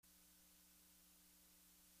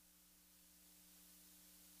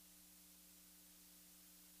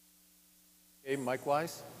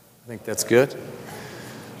Mic-wise? I think that's good.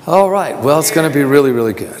 All right. Well, it's going to be really,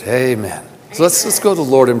 really good. Amen. So let's go to the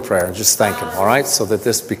Lord in prayer and just thank Him, all right, so that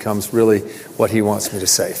this becomes really what He wants me to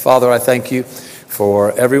say. Father, I thank You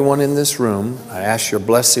for everyone in this room. I ask Your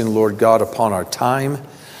blessing, Lord God, upon our time,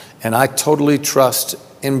 and I totally trust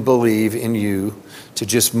and believe in You to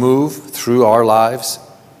just move through our lives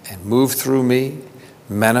and move through me,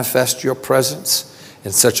 manifest Your presence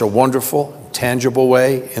in such a wonderful, tangible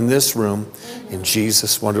way in this room, in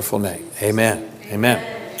Jesus' wonderful name. Amen.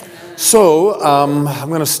 Amen. So I'm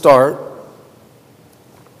going to start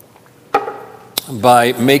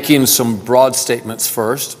by making some broad statements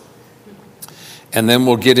first, and then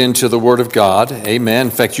we'll get into the Word of God. Amen.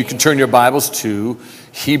 In fact, you can turn your Bibles to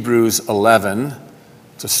Hebrews 11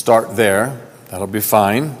 to start there. That'll be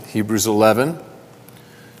fine. Hebrews 11. You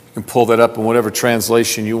can pull that up in whatever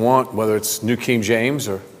translation you want, whether it's New King James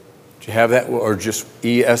or do you have that, or just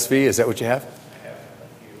ESV? Is that what you have? I have a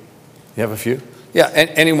few. You have a few? Yeah,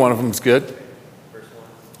 any one of them is good. First one.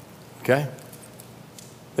 Okay.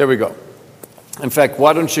 There we go. In fact,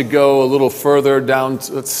 why don't you go a little further down,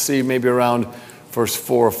 let's see, maybe around verse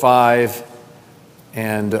 4 or 5.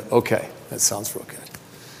 And okay, that sounds real good.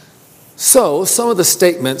 So some of the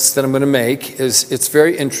statements that I'm going to make it's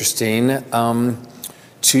very interesting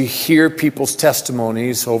to hear people's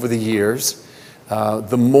testimonies over the years.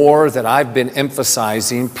 The more that I've been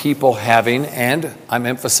emphasizing people having, and I'm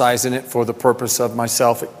emphasizing it for the purpose of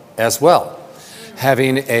myself as well,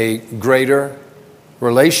 having a greater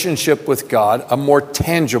relationship with God, a more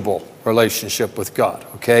tangible relationship with God,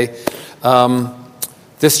 okay?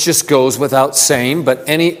 This just goes without saying, but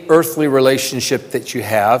any earthly relationship that you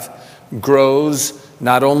have grows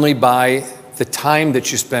not only by the time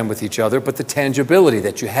that you spend with each other, but the tangibility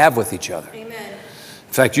that you have with each other. Amen.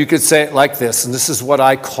 In fact, you could say it like this, and this is what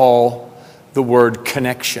I call the word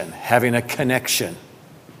connection, having a connection.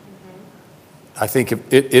 I think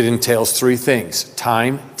it entails three things: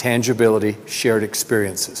 time, tangibility, shared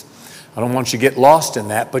experiences. I don't want you to get lost in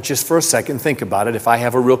that, but just for a second, think about it. If I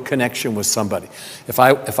have a real connection with somebody, if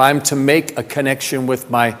I'm to make a connection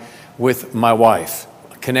with my wife,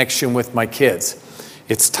 a connection with my kids,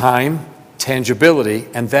 it's time, tangibility,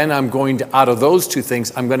 and then I'm going to, out of those two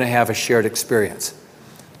things, I'm going to have a shared experience.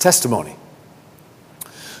 Testimony.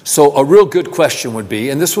 So a real good question would be,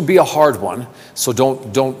 and this would be a hard one, so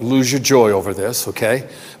don't lose your joy over this, okay?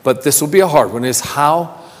 But this will be a hard one, is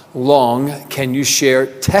how long can you share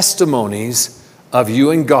testimonies of you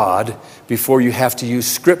and God before you have to use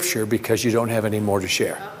Scripture because you don't have any more to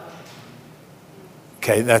share?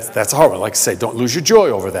 Okay, that's a hard one. Like I say, don't lose your joy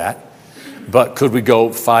over that. But could we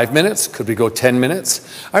go 5 minutes? Could we go 10 minutes?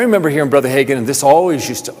 I remember hearing Brother Hagin, and this always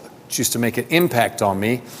used to make an impact on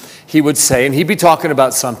me. He would say, and he'd be talking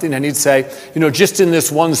about something, and he'd say, just in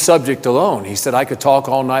this one subject alone, he said, I could talk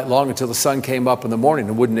all night long until the sun came up in the morning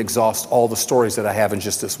and wouldn't exhaust all the stories that I have in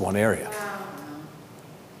just this one area. Wow.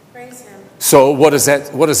 Praise Him. So what does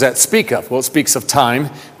that speak of? Well, it speaks of time,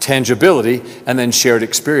 tangibility, and then shared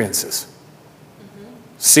experiences.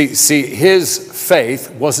 See, his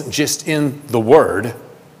faith wasn't just in the Word.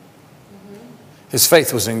 His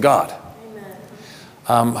faith was in God.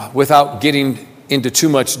 Without getting into too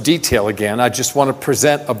much detail again, I just want to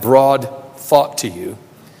present a broad thought to you.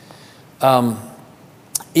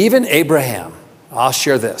 Even Abraham, I'll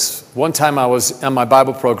share this. One time I was on my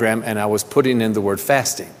Bible program and I was putting in the word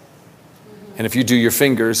fasting. And if you do your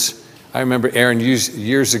fingers, I remember Erin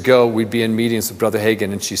years ago, we'd be in meetings with Brother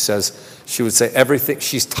Hagin, and she would say everything,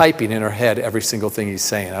 she's typing in her head every single thing he's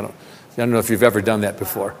saying. I don't know if you've ever done that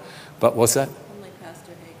before, but what's that? Only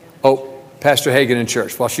Pastor Hagin. Oh, Pastor Hagin in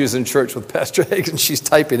church. While she was in church with Pastor Hagin, she's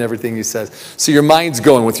typing everything he says. So your mind's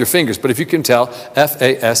going with your fingers. But if you can tell,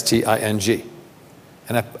 F-A-S-T-I-N-G.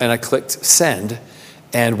 And I clicked send,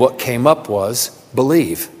 and what came up was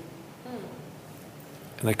believe.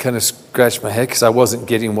 And I kind of scratched my head because I wasn't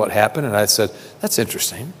getting what happened. And I said, that's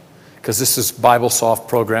interesting, because this is BibleSoft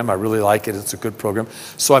program. I really like it. It's a good program.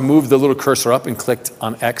 So I moved the little cursor up and clicked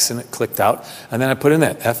on X, and it clicked out. And then I put in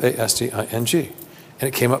that, F-A-S-T-I-N-G. And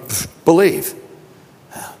it came up, believe.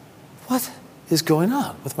 What is going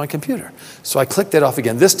on with my computer? So I clicked it off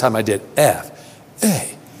again. This time I did F-A-S-T-I-N-G.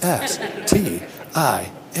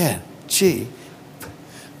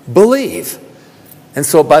 Believe. And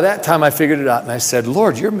so by that time I figured it out, and I said,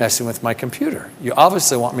 Lord, you're messing with my computer. You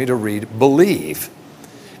obviously want me to read believe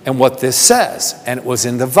and what this says. And it was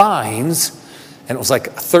in the Vines, and it was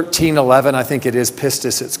like 13:11, I think it is,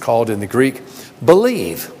 pistis it's called in the Greek,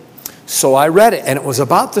 believe. So I read it, and it was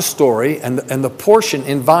about the story and the portion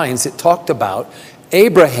in Vines it talked about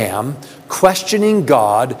Abraham questioning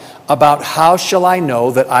God about how shall I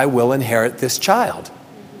know that I will inherit this child?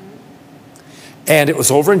 And it was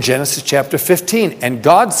over in Genesis chapter 15. And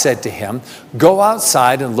God said to him, go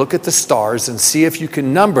outside and look at the stars and see if you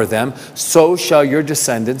can number them. So shall your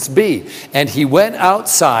descendants be. And he went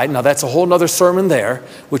outside. Now that's a whole nother sermon there,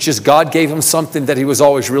 which is God gave him something that he was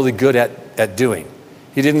always really good at doing.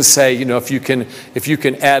 He didn't say, if you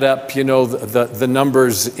can add up, the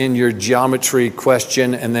numbers in your geometry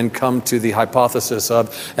question and then come to the hypothesis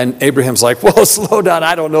of, and Abraham's like, whoa, slow down.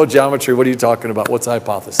 I don't know geometry. What are you talking about? What's the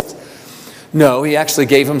hypothesis? No, he actually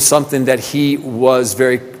gave him something that he was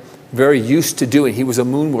very, very used to doing. He was a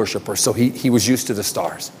moon worshiper, so he was used to the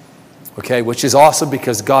stars. Okay, which is awesome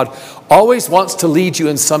because God always wants to lead you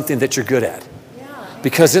in something that you're good at.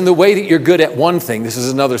 Because in the way that you're good at one thing, this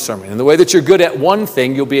is another sermon, in the way that you're good at one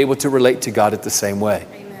thing, you'll be able to relate to God at the same way.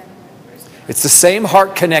 Amen. It's the same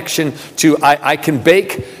heart connection to I can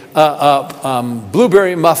bake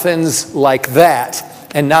blueberry muffins like that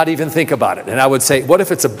and not even think about it. And I would say, what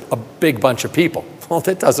if it's a big bunch of people? Well,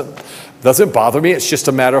 that doesn't bother me. It's just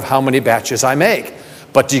a matter of how many batches I make.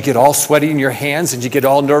 But do you get all sweaty in your hands and you get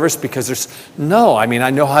all nervous because I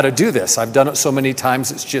know how to do this. I've done it so many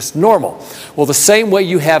times, it's just normal. Well, the same way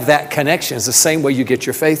you have that connection is the same way you get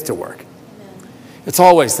your faith to work. It's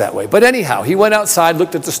always that way. But anyhow, he went outside,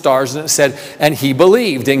 looked at the stars, and it said, and he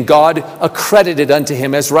believed, and God accredited unto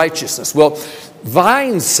him as righteousness. Well,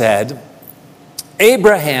 Vine said,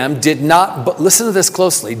 Abraham did not, listen to this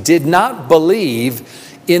closely, did not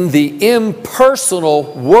believe in the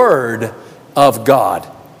impersonal word of God.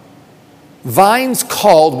 Vines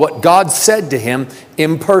called what God said to him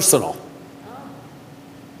impersonal.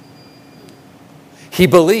 He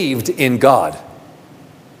believed in God.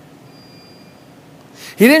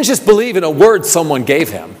 He didn't just believe in a word someone gave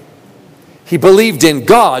him. He believed in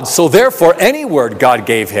God, so therefore any word God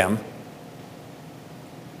gave him,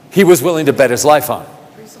 he was willing to bet his life on.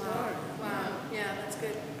 Wow. Yeah, that's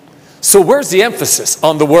good. So where's the emphasis?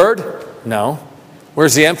 On the word? No.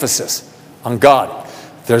 Where's the emphasis? On God.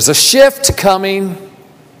 There's a shift coming.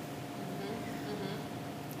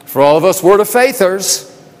 For all of us word of faithers,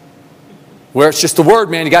 where it's just the word,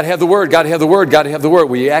 man, you got to have the word, got to have the word, got to have the word.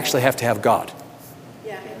 Well, you actually have to have God.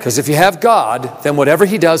 Because if you have God, then whatever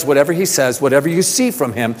he does, whatever he says, whatever you see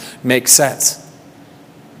from him makes sense.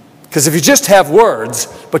 Because if you just have words,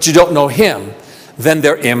 but you don't know him, then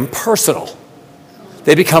they're impersonal.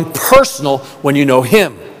 They become personal when you know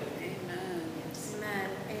him.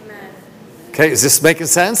 Amen. Okay, is this making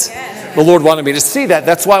sense? Yes. The Lord wanted me to see that.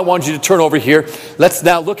 That's why I wanted you to turn over here. Let's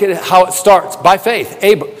now look at how it starts. By faith,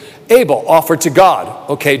 Abel offered to God.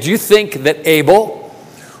 Okay, do you think that Abel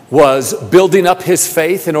was building up his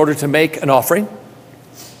faith in order to make an offering?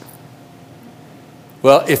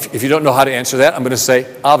 Well, if you don't know how to answer that, I'm going to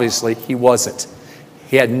say, obviously, he wasn't.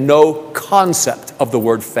 He had no concept of the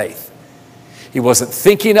word faith. He wasn't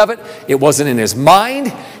thinking of it. It wasn't in his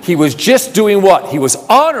mind. He was just doing what? He was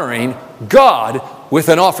honoring God with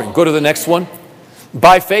an offering. Go to the next one.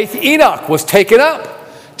 By faith, Enoch was taken up.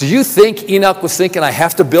 Do you think Enoch was thinking, I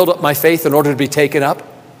have to build up my faith in order to be taken up? Do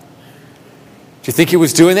you think he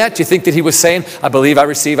was doing that? Do you think that he was saying, I believe I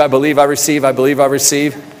receive, I believe I receive, I believe I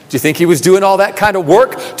receive? Do you think he was doing all that kind of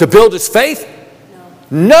work to build his faith?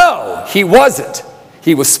 No, he wasn't.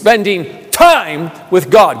 He was spending time with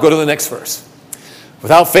God. Go to the next verse.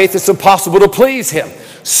 Without faith, it's impossible to please him.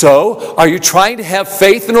 So, are you trying to have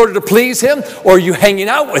faith in order to please him? Or are you hanging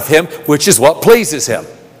out with him, which is what pleases him?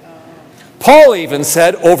 Paul even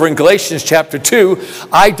said over in Galatians chapter 2,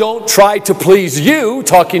 I don't try to please you,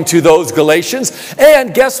 talking to those Galatians.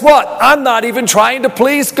 And guess what? I'm not even trying to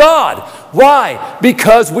please God. Why?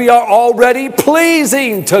 Because we are already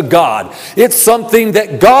pleasing to God. It's something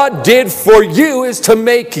that God did for you is to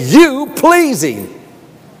make you pleasing.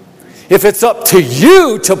 If it's up to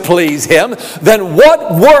you to please him, then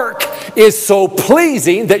what work is so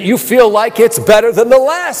pleasing that you feel like it's better than the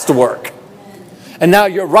last work? And now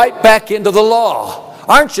you're right back into the law.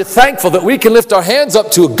 Aren't you thankful that we can lift our hands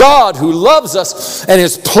up to a God who loves us and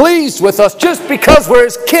is pleased with us just because we're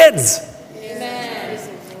his kids? Amen.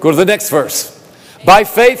 Go to the next verse. By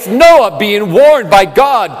faith, Noah, being warned by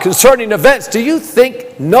God concerning events. Do you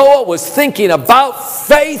think Noah was thinking about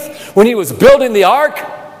faith when he was building the ark?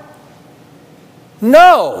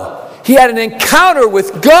 No. He had an encounter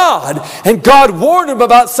with God, and God warned him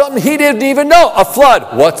about something he didn't even know. A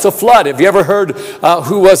flood. What's a flood? Have you ever heard,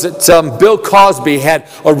 who was it? Bill Cosby had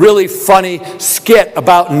a really funny skit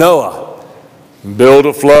about Noah. Build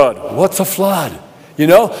a flood. What's a flood? You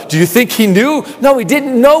know, do you think he knew? No, he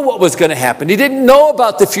didn't know what was going to happen. He didn't know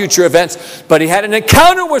about the future events, but he had an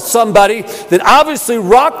encounter with somebody that obviously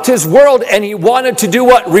rocked his world, and he wanted to do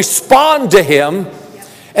what? Respond to him.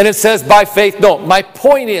 And it says by faith. No, my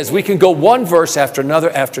point is, we can go one verse after another,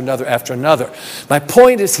 after another, after another. My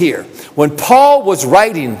point is here. When Paul was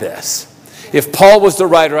writing this, if Paul was the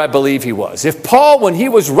writer, I believe he was. If Paul, when he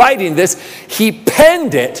was writing this, he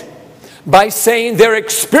penned it by saying their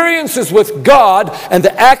experiences with God and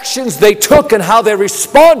the actions they took and how they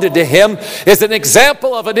responded to him is an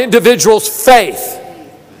example of an individual's faith.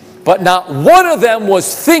 But not one of them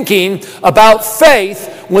was thinking about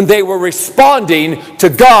faith when they were responding to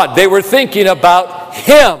God. They were thinking about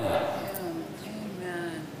him.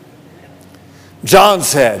 John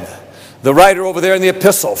said, the writer over there in the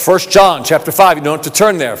epistle, 1 John chapter 5, you don't have to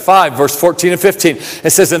turn there, 5 verse 14 and 15.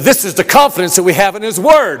 It says, and this is the confidence that we have in his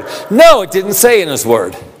word. No, it didn't say in his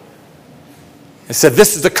word. It said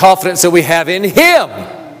this is the confidence that we have in him.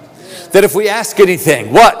 That if we ask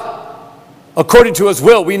anything, what? According to his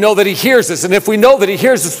will, we know that he hears us. And if we know that he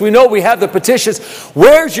hears us, we know we have the petitions.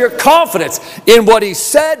 Where's your confidence? In what he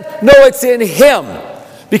said? No, it's in him.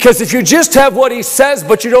 Because if you just have what he says,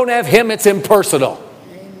 but you don't have him, it's impersonal.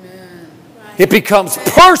 It becomes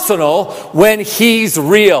personal when he's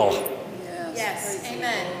real. Yes.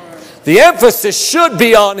 Amen. The emphasis should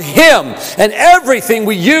be on him. And everything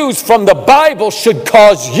we use from the Bible should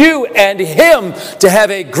cause you and him to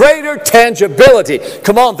have a greater tangibility.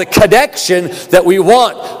 Come on, the connection that we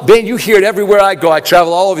want. Ben, you hear it everywhere I go. I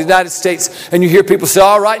travel all over the United States. And you hear people say,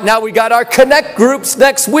 all right, now we got our connect groups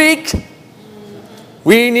next week.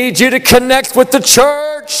 We need you to connect with the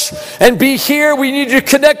church and be here. We need you to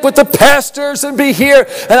connect with the pastors and be here.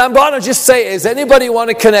 And I'm going to just say, does anybody want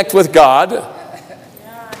to connect with God?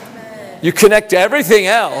 You connect to everything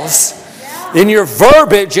else. In your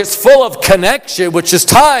verbiage, it's full of connection, which is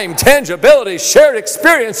time, tangibility, shared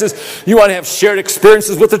experiences. You want to have shared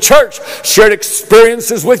experiences with the church, shared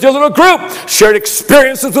experiences with your little group, shared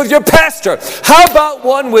experiences with your pastor. How about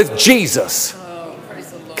one with Jesus?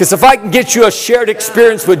 Because if I can get you a shared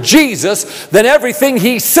experience with Jesus, then everything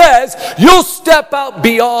he says, you'll step out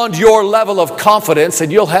beyond your level of confidence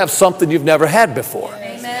and you'll have something you've never had before.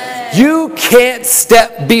 Amen. You can't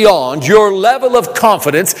step beyond your level of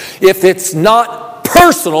confidence if it's not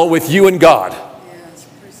personal with you and God. Yes,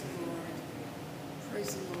 praise the Lord.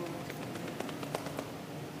 Praise the Lord.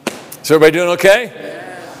 Is everybody doing okay?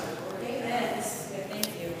 Amen.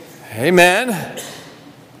 Thank you. Amen.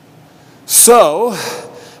 So,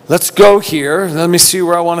 let's go here. Let me see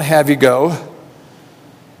where I want to have you go.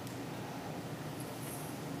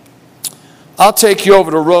 I'll take you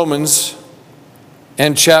over to Romans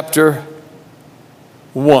and chapter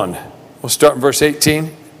 1. We'll start in verse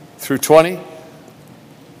 18 through 20.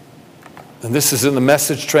 And this is in the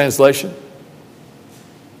Message translation.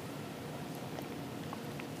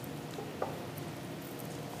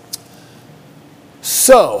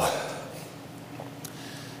 So,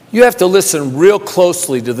 you have to listen real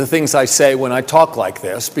closely to the things I say when I talk like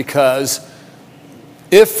this, because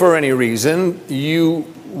if for any reason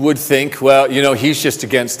you would think, well, you know, he's just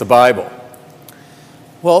against the Bible.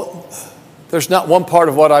 Well, there's not one part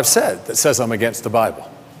of what I've said that says I'm against the Bible.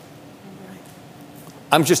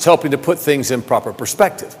 I'm just helping to put things in proper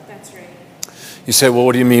perspective. That's right. You say, well,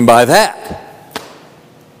 what do you mean by that?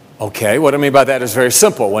 Okay, what I mean by that is very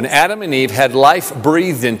simple. When Adam and Eve had life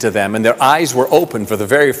breathed into them and their eyes were open for the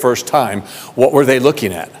very first time, what were they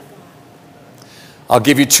looking at? I'll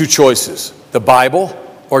give you two choices, the Bible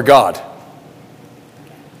or God.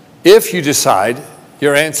 If you decide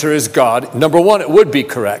your answer is God, number one, it would be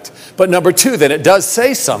correct. But number two, then it does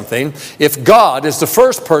say something if God is the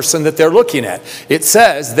first person that they're looking at. It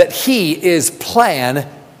says that he is plan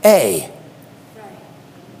A.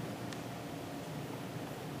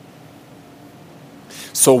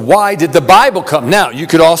 So why did the Bible come? Now, you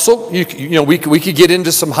could also, we could get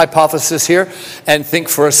into some hypothesis here and think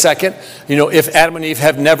for a second, if Adam and Eve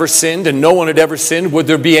have never sinned and no one had ever sinned, would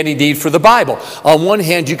there be any need for the Bible? On one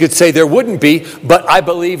hand, you could say there wouldn't be, but I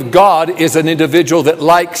believe God is an individual that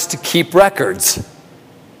likes to keep records.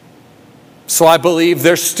 So I believe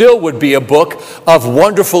there still would be a book of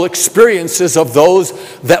wonderful experiences of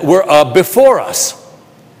those that were before us.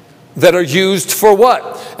 That are used for what?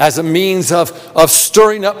 As a means of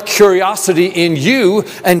stirring up curiosity in you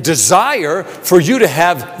and desire for you to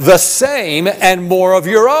have the same and more of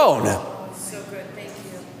your own. So good, thank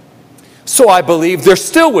you. So I believe there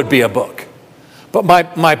still would be a book. But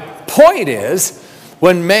my point is,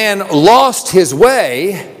 when man lost his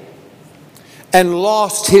way and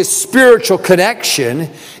lost his spiritual connection,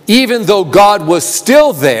 even though God was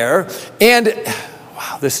still there, and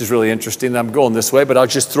this is really interesting. I'm going this way, but I'll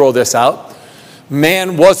just throw this out.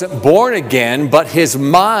 Man wasn't born again, but his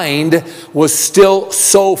mind was still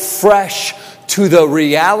so fresh to the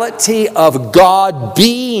reality of God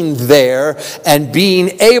being there and being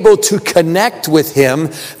able to connect with him,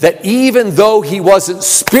 that even though he wasn't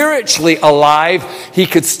spiritually alive, he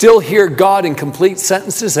could still hear God in complete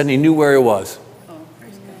sentences and he knew where he was.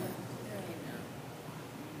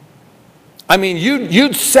 I mean,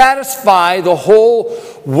 you'd satisfy the whole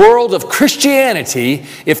world of Christianity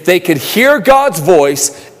if they could hear God's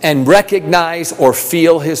voice and recognize or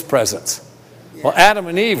feel his presence. Well, Adam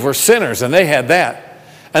and Eve were sinners, and they had that.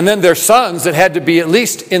 And then their sons that had to be at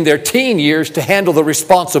least in their teen years to handle the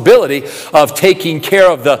responsibility of taking care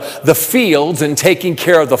of the fields and taking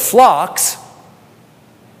care of the flocks.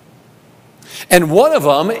 And one of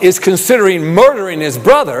them is considering murdering his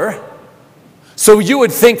brother. So you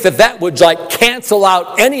would think that that would like cancel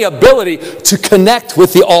out any ability to connect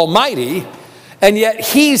with the Almighty. And yet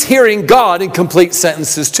he's hearing God in complete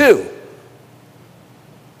sentences too.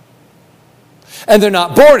 And they're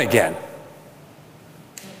not born again.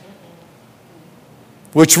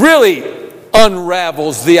 Which really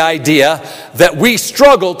unravels the idea that we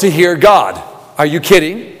struggle to hear God. Are you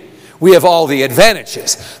kidding? We have all the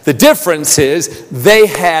advantages. The difference is they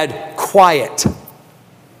had quiet.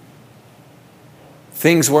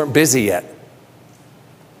 Things weren't busy yet.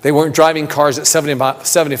 They weren't driving cars at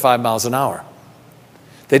 75 miles an hour.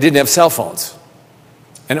 They didn't have cell phones.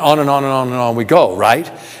 And on and on and on and on we go, right?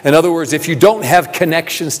 In other words, if you don't have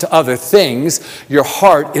connections to other things, your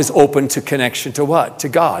heart is open to connection to what? To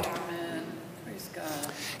God. Amen. Praise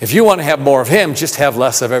God. If you want to have more of him, just have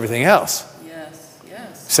less of everything else. Yes,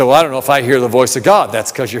 yes. So I don't know if I hear the voice of God.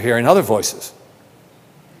 That's because you're hearing other voices.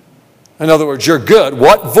 In other words, you're good.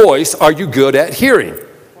 What voice are you good at hearing?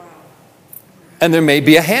 Wow. And there may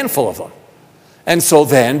be a handful of them. And so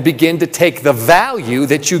then begin to take the value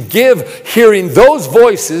that you give hearing those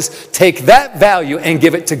voices, take that value and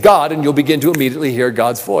give it to God, and you'll begin to immediately hear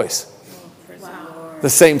God's voice. Oh, praise the Lord. The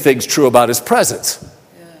same thing's true about his presence.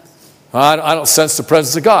 Yes. I don't sense the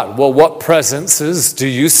presence of God. Well, what presences do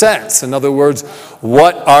you sense? In other words,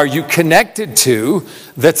 what are you connected to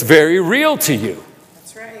that's very real to you?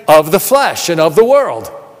 That's right. Of the flesh and of the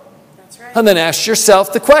world. That's right. And then ask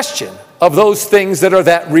yourself the question, of those things that are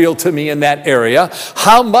that real to me in that area,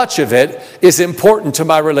 how much of it is important to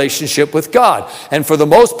my relationship with God? And for the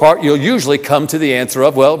most part, you'll usually come to the answer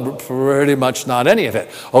of, well, pretty much not any of it.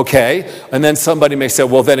 Okay, and then somebody may say,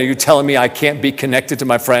 well, then are you telling me I can't be connected to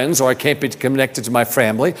my friends, or I can't be connected to my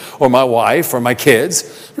family, or my wife, or my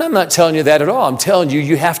kids? And I'm not telling you that at all. I'm telling you,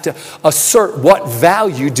 you have to assert what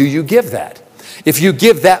value do you give that. If you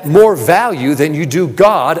give that more value than you do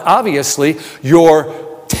God, obviously your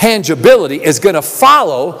tangibility is going to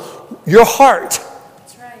follow your heart.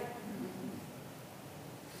 That's right.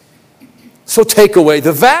 So take away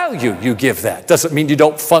the value you give that. Doesn't mean you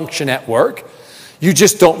don't function at work. You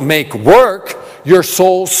just don't make work your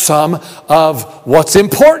sole sum of what's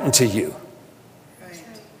important to you. Right,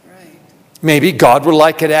 right. Maybe God would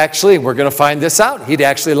like it actually, we're going to find this out, he'd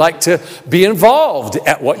actually like to be involved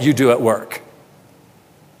at what you do at work.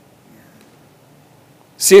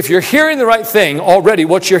 See, if you're hearing the right thing already,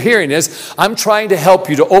 what you're hearing is, I'm trying to help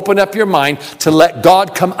you to open up your mind to let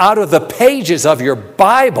God come out of the pages of your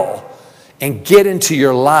Bible and get into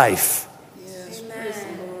your life. Yes, praise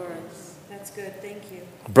the Lord. That's good. Thank you.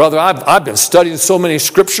 Brother, I've been studying so many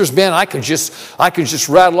scriptures, man, I can just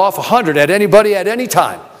rattle off 100 at anybody at any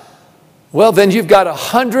time. Well, then you've got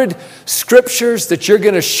 100 scriptures that you're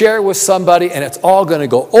going to share with somebody, and it's all going to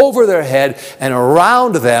go over their head and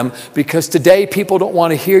around them, because today people don't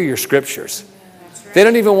want to hear your scriptures. They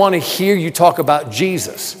don't even want to hear you talk about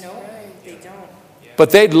Jesus. No, they don't.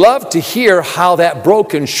 But they'd love to hear how that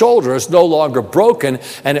broken shoulder is no longer broken,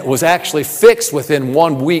 and it was actually fixed within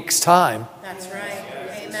 1 week's time. That's right.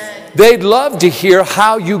 Amen. They'd love to hear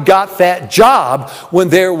how you got that job when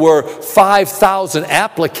there were 5,000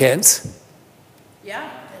 applicants.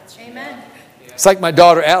 Yeah. Amen. It's like my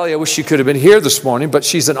daughter Allie. I wish she could have been here this morning, but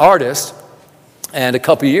she's an artist. And a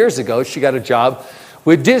couple years ago, she got a job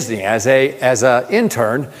with Disney as an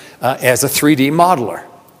intern, as a 3D modeler.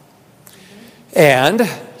 And,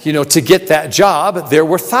 you know, to get that job, there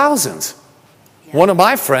were thousands. One of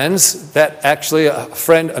my friends, that actually a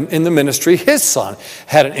friend in the ministry, his son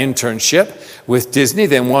had an internship with Disney,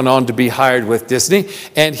 then went on to be hired with Disney.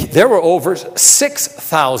 And there were over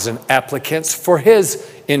 6,000 applicants for his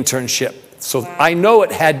internship. So I know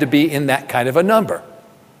it had to be in that kind of a number.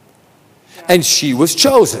 And she was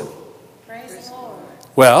chosen. Praise the Lord.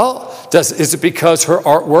 Well, Is it because her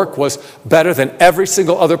artwork was better than every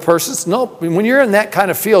single other person's? No. When you're in that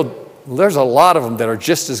kind of field, there's a lot of them that are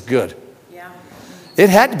just as good. Yeah. It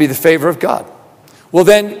had to be the favor of God. Well,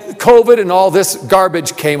 then COVID and all this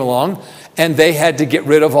garbage came along, and they had to get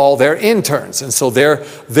rid of all their interns. And so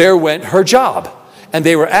there went her job. And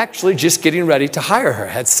they were actually just getting ready to hire her,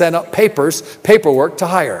 had sent up paperwork to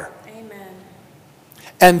hire her. Amen.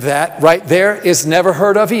 And that right there is never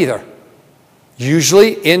heard of either.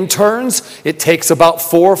 Usually interns, it takes about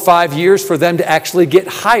 4 or 5 years for them to actually get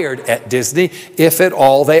hired at Disney, if at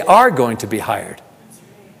all they are going to be hired.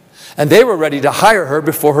 And they were ready to hire her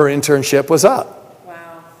before her internship was up.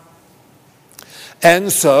 Wow. And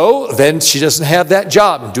so then she doesn't have that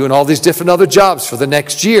job and doing all these different other jobs for the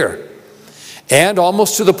next year. And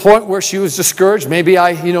almost to the point where she was discouraged. Maybe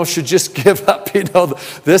I, should just give up,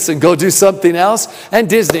 this and go do something else. And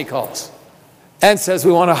Disney calls and says,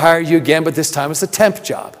 we want to hire you again, but this time it's a temp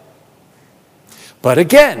job. But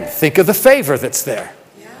again, think of the favor that's there.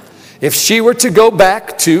 Yeah. If she were to go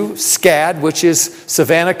back to SCAD, which is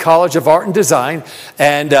Savannah College of Art and Design,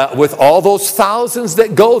 and with all those thousands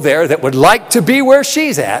that go there that would like to be where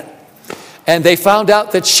she's at, and they found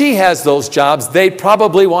out that she has those jobs, they'd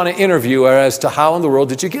probably want to interview her as to how in the world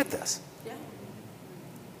did you get this? Yeah.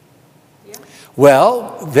 Yeah.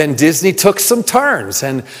 Well, then Disney took some turns,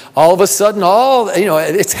 and all of a sudden,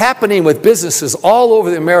 it's happening with businesses all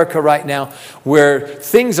over America right now, where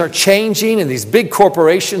things are changing, and these big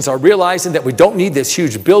corporations are realizing that we don't need this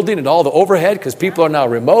huge building and all the overhead because people are now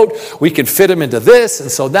remote. We can fit them into this, and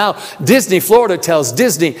so now Disney Florida tells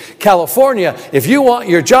Disney California, if you want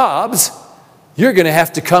your jobs, you're going to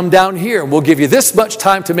have to come down here, and we'll give you this much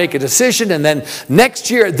time to make a decision, and then next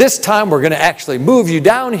year at this time we're going to actually move you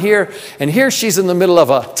down here. And here she's in the middle of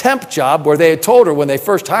a temp job where they had told her when they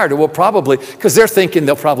first hired her, well, probably, because they're thinking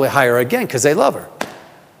they'll probably hire her again because they love her.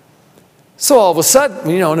 So all of a sudden,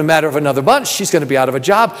 in a matter of another month, she's going to be out of a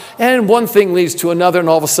job, and one thing leads to another, and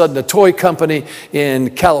all of a sudden a toy company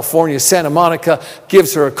in California, Santa Monica,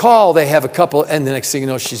 gives her a call. They have a couple, and the next thing you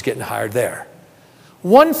know, she's getting hired there.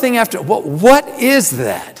 One thing after, what is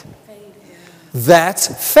that?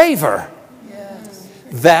 That's favor. Yes.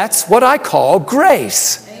 That's what I call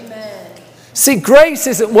grace. Amen. See, grace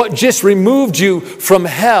isn't what just removed you from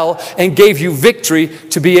hell and gave you victory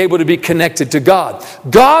to be able to be connected to God.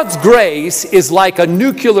 God's grace is like a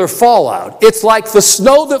nuclear fallout. It's like the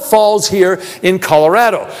snow that falls here in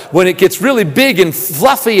Colorado. When it gets really big and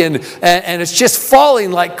fluffy and it's just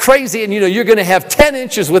falling like crazy, and you're going to have 10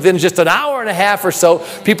 inches within just an hour and a half or so.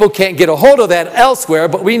 People can't get a hold of that elsewhere,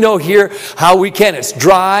 but we know here how we can. It's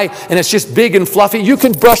dry and it's just big and fluffy. You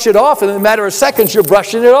can brush it off, and in a matter of seconds you're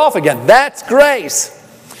brushing it off again. That's grace.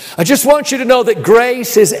 I just want you to know that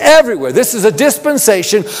grace is everywhere. This is a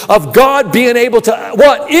dispensation of God being able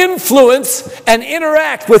to, influence and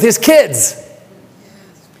interact with his kids.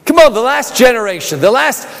 Come on, the last generation, the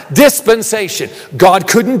last dispensation, God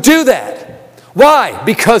couldn't do that. Why?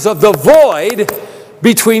 Because of the void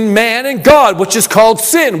between man and God, which is called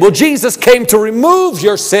sin. Well, Jesus came to remove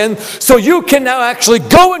your sin so you can now actually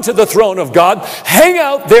go into the throne of God, hang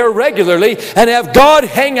out there regularly, and have God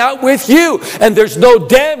hang out with you. And there's no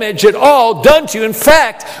damage at all done to you. In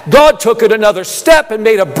fact, God took it another step and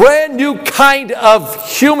made a brand new kind of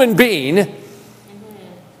human being,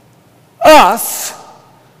 us,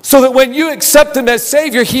 so that when you accept him as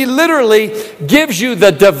Savior, he literally gives you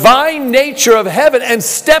the divine nature of heaven and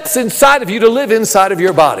steps inside of you to live inside of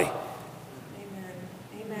your body. Amen.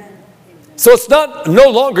 Amen. So it's no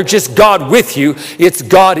longer just God with you, it's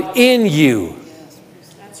God in you.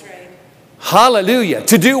 That's right. Hallelujah.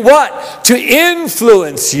 To do what? To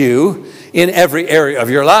influence you in every area of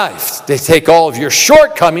your life. To take all of your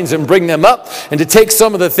shortcomings and bring them up, and to take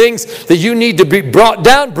some of the things that you need to be brought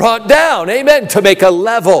down. Amen. To make a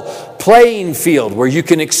level playing field where you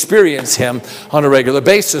can experience him on a regular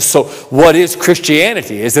basis. So what is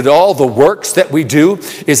Christianity? Is it all the works that we do?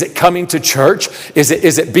 Is it coming to church? Is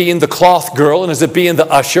it being the cloth girl? And is it being the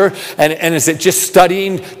usher? And is it just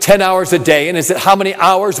studying 10 hours a day? And is it how many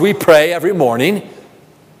hours we pray every morning?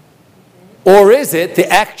 Or is it the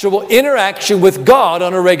actual interaction with God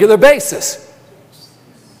on a regular basis?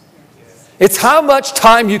 It's how much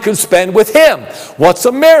time you can spend with him. What's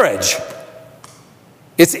a marriage?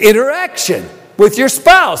 It's interaction with your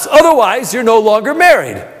spouse. Otherwise, you're no longer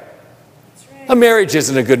married. A marriage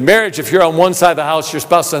isn't a good marriage if you're on one side of the house, your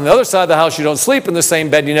spouse is on the other side of the house, you don't sleep in the same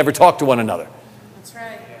bed, and you never talk to one another. That's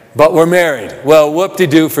right. But we're married. Well,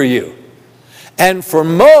 whoop-de-doo for you. And for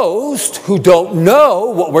most who don't know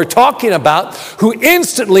what we're talking about, who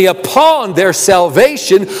instantly upon their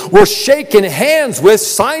salvation were shaken hands with,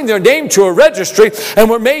 signed their name to a registry, and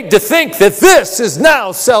were made to think that this is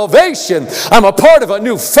now salvation. I'm a part of a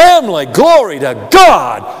new family. Glory to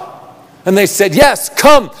God. And they said, yes,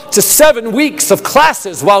 come to 7 weeks of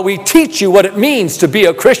classes while we teach you what it means to be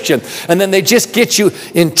a Christian. And then they just get you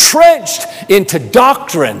entrenched into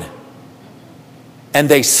doctrine. And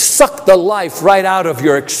they suck the life right out of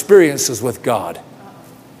your experiences with God.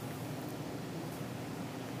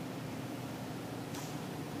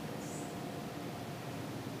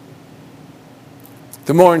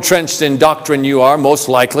 The more entrenched in doctrine you are, most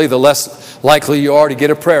likely, the less likely you are to get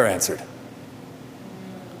a prayer answered.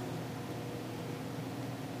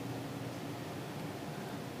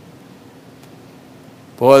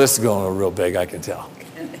 Boy, this is going real big, I can tell.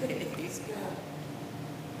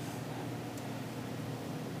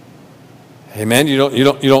 Amen. You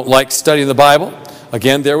don't like studying the Bible?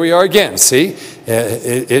 Again, there we are again. See,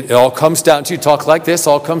 it all comes down to, you talk like this,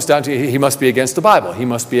 all comes down to, he must be against the Bible. He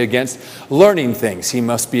must be against learning things. He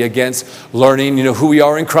must be against learning, who we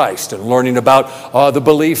are in Christ, and learning about the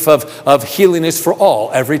belief of healing is for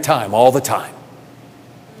all, every time, all the time.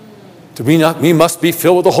 We must be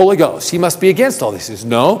filled with the Holy Ghost. He must be against all this. He says,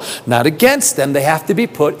 no, not against them. They have to be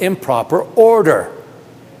put in proper order.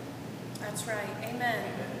 That's right. Amen.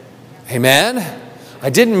 Amen? I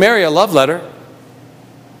didn't marry a love letter.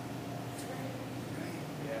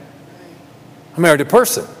 I married a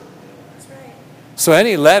person. That's right. So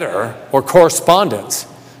any letter or correspondence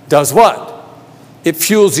does what? It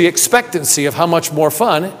fuels the expectancy of how much more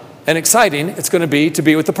fun and exciting it's going to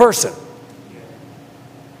be with the person.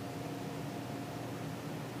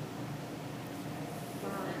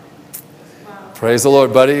 Praise the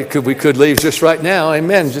Lord, buddy. We could leave just right now.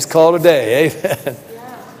 Amen. Just call it a day. Amen.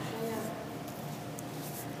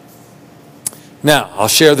 Now, I'll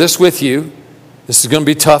share this with you. This is going to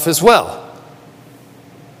be tough as well.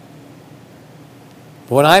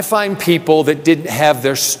 When I find people that didn't have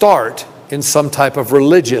their start in some type of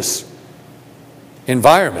religious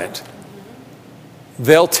environment,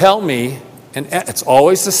 they'll tell me, and it's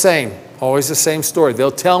always the same story. They'll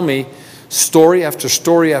tell me story after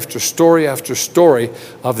story after story after story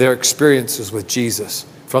of their experiences with Jesus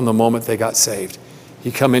from the moment they got saved.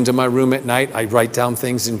 You come into my room at night, I write down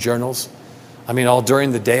things in journals. I mean, all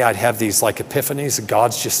during the day, I'd have these like epiphanies.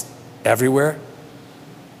 God's just everywhere.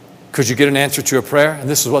 Could you get an answer to a prayer? And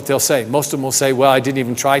this is what they'll say. Most of them will say, well, I didn't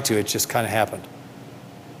even try to. It just kind of happened.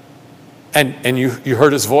 And you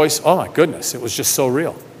heard his voice. Oh, my goodness. It was just so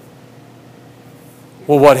real.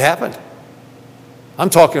 Well, what happened? I'm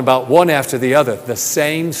talking about one after the other. The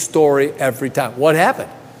same story every time. What happened?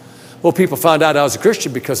 Well, people found out I was a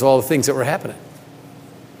Christian because of all the things that were happening.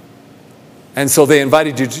 And so they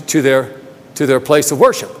invited you to their place of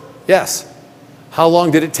worship. Yes. How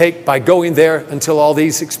long did it take by going there until all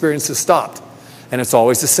these experiences stopped? And it's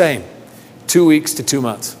always the same. 2 weeks to 2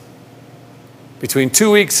 months. Between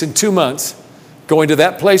 2 weeks and 2 months, going to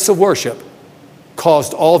that place of worship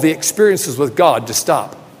caused all the experiences with God to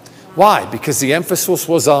stop. Why? Because the emphasis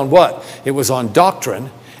was on what? It was on doctrine,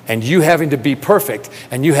 and you having to be perfect,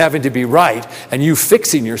 and you having to be right, and you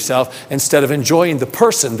fixing yourself instead of enjoying the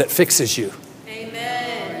person that fixes you.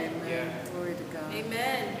 Amen. Glory to God.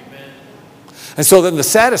 Amen. And so then the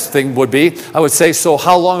saddest thing would be, I would say, so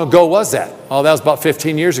how long ago was that? Oh, that was about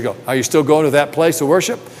 15 years ago. Are you still going to that place of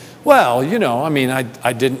worship? Well,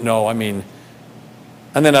 I didn't know.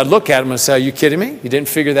 And then I'd look at them and say, are you kidding me? You didn't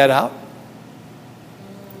figure that out?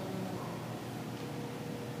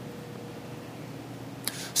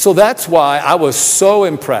 So that's why I was so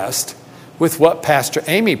impressed with what Pastor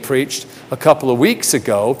Amy preached a couple of weeks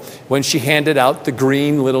ago when she handed out the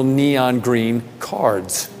green, little neon green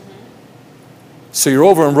cards. So you're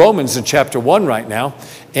over in Romans in chapter 1 right now,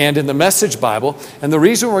 and in the Message Bible. And the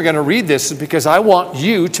reason we're going to read this is because I want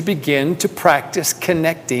you to begin to practice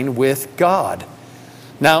connecting with God.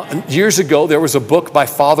 Now, years ago, there was a book by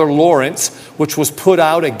Father Lawrence, which was put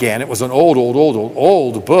out again. It was an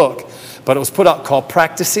old book, but it was put out called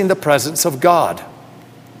Practicing the Presence of God.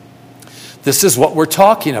 This is what we're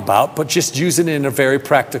talking about, but just using it in a very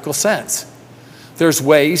practical sense. There's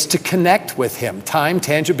ways to connect with Him. Time,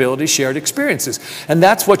 tangibility, shared experiences. And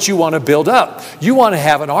that's what you want to build up. You want to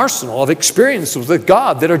have an arsenal of experiences with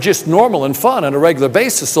God that are just normal and fun on a regular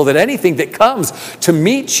basis, so that anything that comes to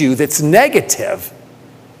meet you that's negative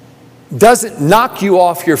doesn't knock you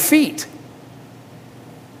off your feet.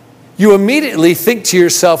 you immediately think to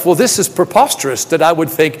yourself, well, this is preposterous that I would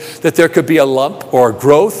think that there could be a lump or a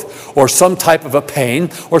growth or some type of a pain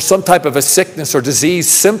or some type of a sickness or disease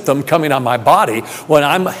symptom coming on my body when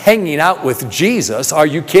I'm hanging out with Jesus. Are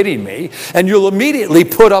you kidding me? And you'll immediately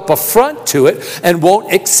put up a front to it and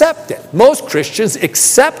won't accept it. Most Christians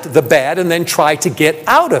accept the bad and then try to get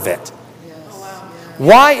out of it.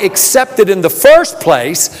 Why accept it in the first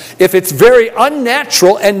place if it's very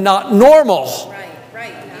unnatural and not normal?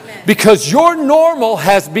 Right. Amen. Because your normal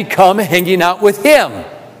has become hanging out with Him.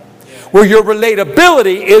 Where your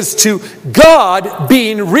relatability is to God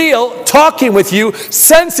being real, talking with you,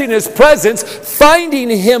 sensing His presence, finding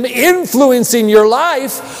Him influencing your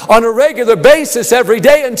life on a regular basis every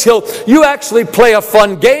day until you actually play a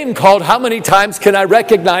fun game called how many times can I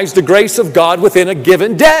recognize the grace of God within a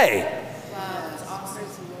given day?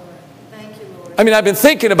 I mean, I've been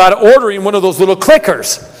thinking about ordering one of those little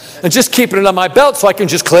clickers and just keeping it on my belt so I can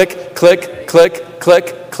just click, click, click,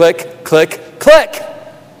 click, click, click, click.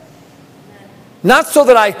 Not so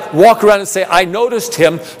that I walk around and say, I noticed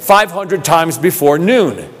Him 500 times before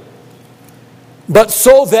noon. But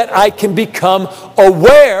so that I can become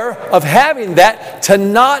aware of having that to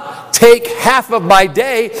not take half of my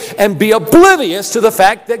day and be oblivious to the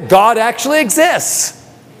fact that God actually exists.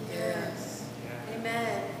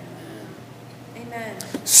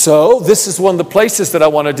 So this is one of the places that I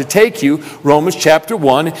wanted to take you, Romans chapter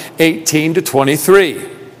 1, 18 to 23.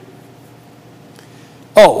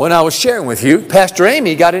 Oh, when I was sharing with you, Pastor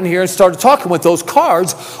Amy got in here and started talking with those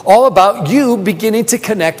cards all about you beginning to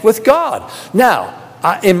connect with God. Now,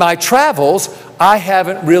 in my travels, I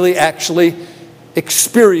haven't really actually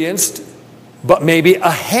experienced but maybe a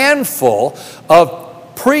handful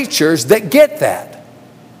of preachers that get that.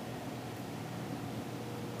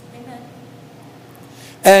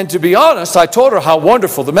 And to be honest, I told her how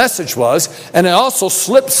wonderful the message was, and I also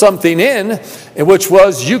slipped something in, which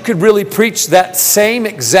was you could really preach that same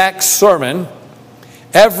exact sermon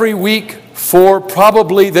every week for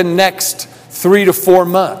probably the next 3 to 4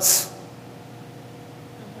 months.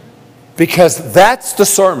 Because that's the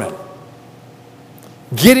sermon.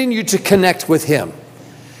 Getting you to connect with Him.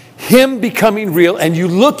 Him becoming real and you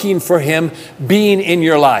looking for Him being in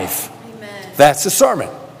your life. Amen. That's the sermon.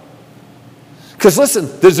 Because listen,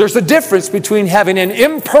 there's a difference between having an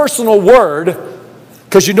impersonal word,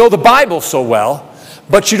 because you know the Bible so well,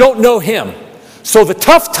 but you don't know Him. So the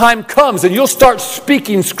tough time comes and you'll start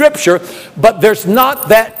speaking Scripture, but there's not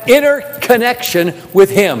that inner connection with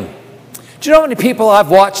Him. Do you know how many people I've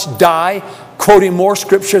watched die quoting more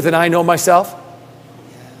Scripture than I know myself?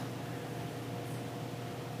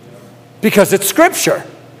 Because it's Scripture.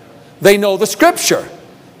 They know the Scripture.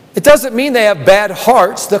 It doesn't mean they have bad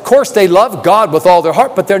hearts. Of course, they love God with all their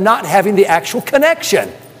heart, but they're not having the actual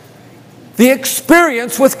connection, the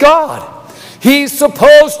experience with God. He's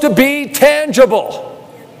supposed to be tangible.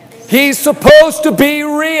 He's supposed to be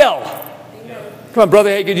real. Come on, Brother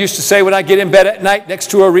Hagin used to say when I get in bed at night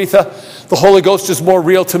next to Aretha, the Holy Ghost is more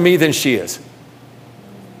real to me than she is.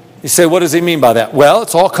 You say, what does he mean by that? Well,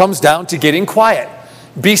 it all comes down to getting quiet.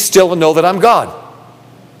 Be still and know that I'm God.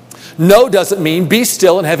 No doesn't mean be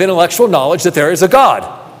still and have intellectual knowledge that there is a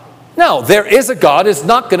God. No, there is a God is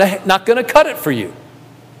not going to cut it for you.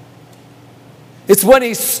 It's when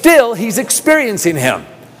He's still, He's experiencing Him.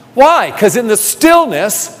 Why? Because in the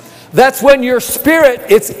stillness, that's when your spirit,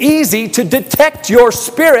 it's easy to detect your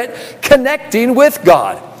spirit connecting with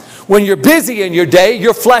God. When you're busy in your day,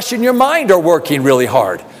 your flesh and your mind are working really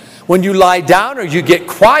hard. When you lie down or you get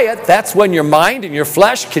quiet, that's when your mind and your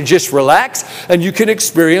flesh can just relax and you can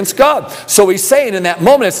experience God. So He's saying in that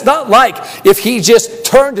moment, it's not like if He just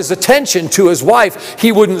turned His attention to His wife,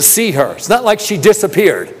 He wouldn't see her. It's not like she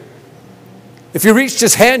disappeared. If He reached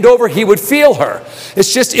His hand over, He would feel her.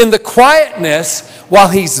 It's just in the quietness, while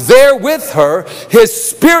He's there with her, His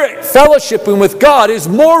spirit fellowshipping with God is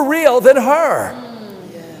more real than her.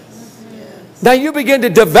 Now you begin to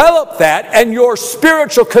develop that, and your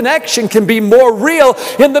spiritual connection can be more real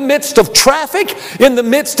in the midst of traffic, in the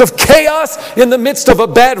midst of chaos, in the midst of a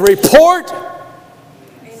bad report.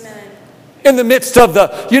 Amen. In the midst of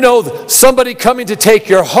somebody coming to take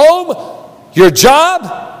your home, your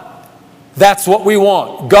job. That's what we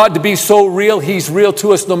want. God to be so real, He's real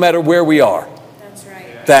to us no matter where we are. That's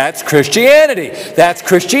right. That's Christianity. That's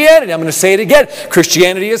Christianity. I'm going to say it again.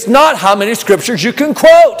 Christianity is not how many scriptures you can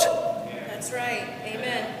quote.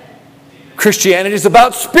 Christianity is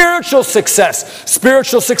about spiritual success.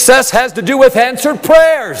 Spiritual success has to do with answered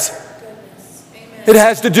prayers. It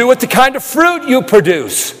has to do with the kind of fruit you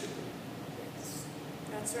produce.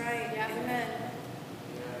 That's right. Amen.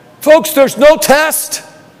 Folks, there's no test.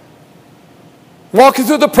 Walking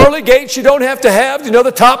through the pearly gates, you don't have to have,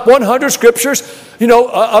 the top 100 scriptures,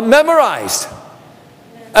 memorized.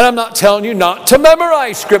 And I'm not telling you not to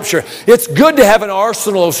memorize Scripture. It's good to have an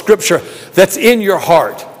arsenal of Scripture that's in your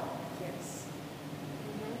heart.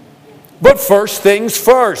 But first things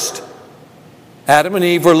first. Adam and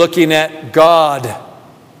Eve were looking at God.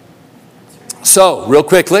 So, real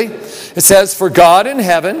quickly, it says, For God in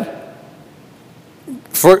heaven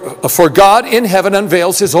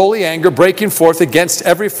unveils his holy anger, breaking forth against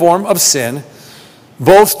every form of sin,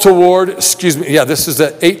 both toward, this is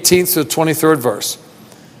the 18th to the 23rd verse.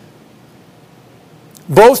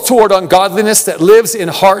 Both toward ungodliness that lives in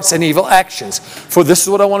hearts and evil actions. For this is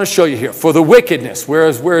what I want to show you here. For the wickedness. Where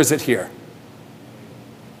is it here?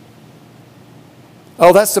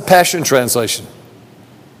 Oh, that's the Passion Translation.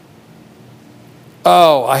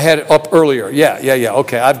 Oh, I had it up earlier. Yeah.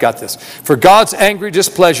 Okay, I've got this. For God's angry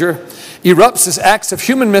displeasure erupts as acts of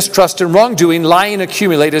human mistrust and wrongdoing, lying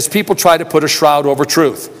accumulate as people try to put a shroud over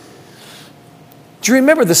truth. Do you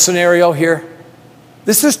remember the scenario here?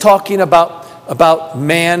 This is talking about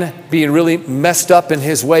man being really messed up in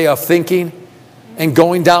his way of thinking and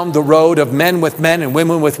going down the road of men with men and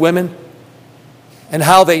women with women, and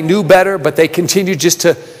how they knew better, but they continued just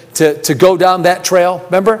to go down that trail.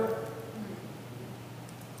 Remember?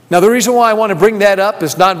 Now, the reason why I want to bring that up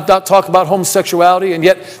is not talk about homosexuality, and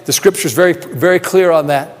yet the Scripture is very, very clear on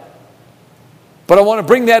that. But I want to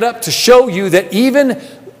bring that up to show you that even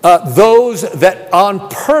those that on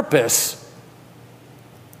purpose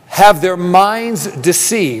have their minds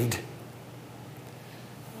deceived,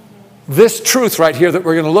 this truth right here that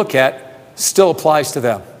we're going to look at still applies to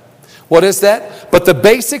them. What is that? But the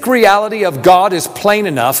basic reality of God is plain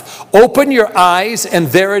enough. Open your eyes and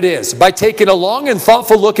there it is. By taking a long and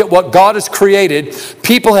thoughtful look at what God has created,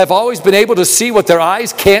 people have always been able to see what their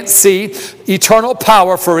eyes can't see. Eternal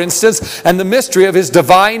power, for instance, and the mystery of his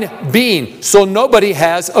divine being. So nobody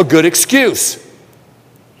has a good excuse.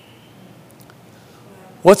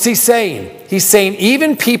 What's he saying? He's saying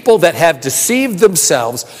even people that have deceived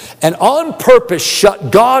themselves and on purpose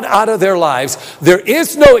shut God out of their lives, there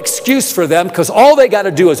is no excuse for them, because all they got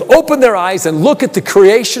to do is open their eyes and look at the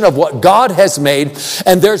creation of what God has made,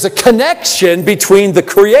 and there's a connection between the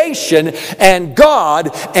creation and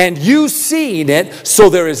God and you seeing it, so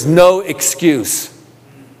there is no excuse.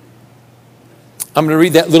 I'm going to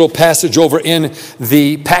read that little passage over in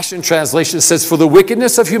the Passion Translation. It says, For the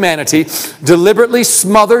wickedness of humanity deliberately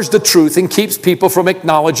smothers the truth and keeps people from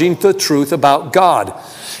acknowledging the truth about God.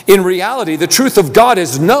 In reality, the truth of God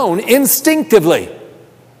is known instinctively.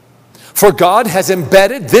 For God has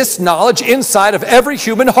embedded this knowledge inside of every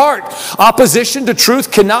human heart. Opposition to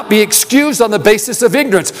truth cannot be excused on the basis of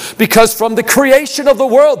ignorance, because from the creation of the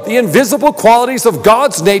world, the invisible qualities of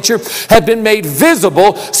God's nature have been made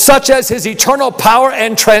visible, such as his eternal power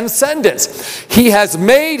and transcendence. He has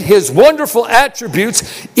made his wonderful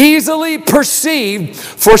attributes easily perceived,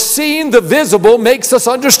 for seeing the visible makes us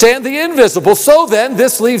understand the invisible. So then,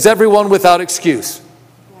 this leaves everyone without excuse.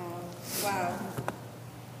 Wow.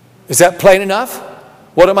 Is that plain enough?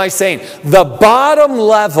 What am I saying? The bottom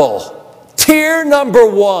level, tier number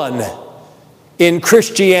one in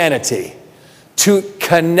Christianity, to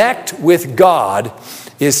connect with God,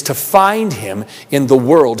 is to find him in the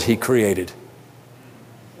world he created.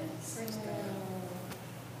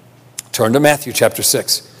 Turn to Matthew chapter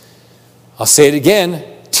 6. I'll say it again.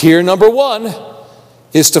 Tier number one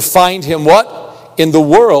is to find him what? In the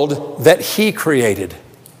world that he created.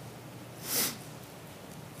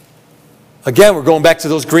 Again, we're going back to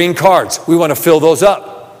those green cards. We want to fill those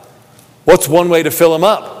up. What's one way to fill them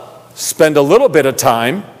up? Spend a little bit of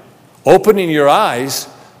time opening your eyes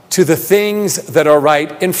to the things that are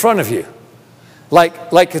right in front of you. Like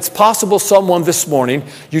it's possible someone this morning,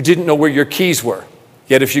 you didn't know where your keys were.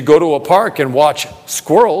 Yet if you go to a park and watch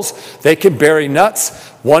squirrels, they can bury nuts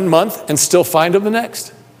 1 month and still find them the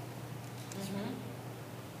next.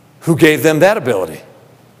 Who gave them that ability?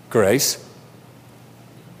 Grace.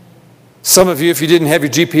 Some of you, if you didn't have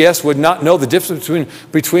your GPS, would not know the difference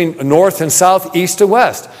between north and south, east and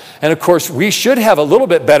west. And of course, we should have a little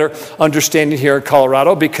bit better understanding here in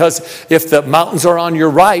Colorado, because if the mountains are on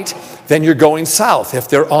your right, then you're going south. If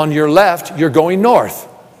they're on your left, you're going north.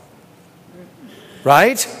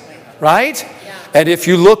 Right? Right? And if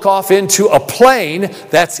you look off into a plain,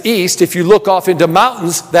 that's east. If you look off into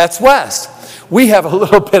mountains, that's west. We have a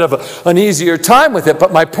little bit of an easier time with it.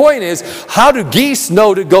 But my point is, how do geese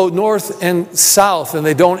know to go north and south and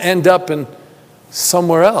they don't end up in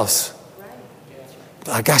somewhere else?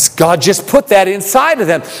 I guess God just put that inside of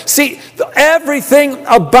them. See, everything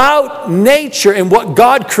about nature and what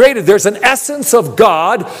God created, there's an essence of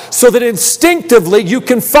God so that instinctively you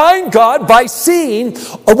can find God by seeing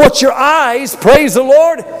what your eyes, praise the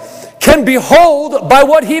Lord, can behold by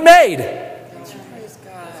what He made. Praise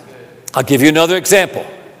God. I'll give you another example.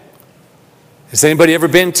 Has anybody ever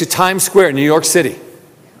been to Times Square in New York City?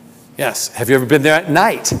 Yes. Have you ever been there at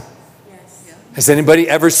night? Has anybody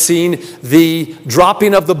ever seen the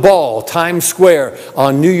dropping of the ball, Times Square,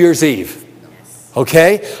 on New Year's Eve?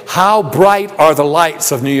 Okay? How bright are the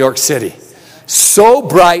lights of New York City? So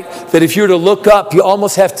bright that if you were to look up, you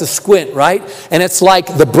almost have to squint, right? And it's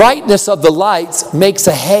like the brightness of the lights makes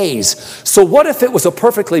a haze. So what if it was a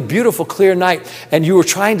perfectly beautiful, clear night and you were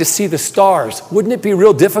trying to see the stars? Wouldn't it be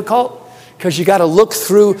real difficult? Because you got to look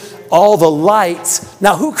through all the lights.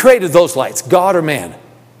 Now, who created those lights, God or man?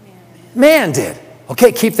 Man did.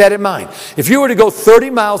 Okay, keep that in mind. If you were to go 30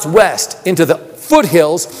 miles west into the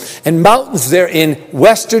foothills and mountains there in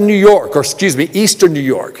western New York, or excuse me, eastern New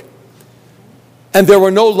York, and there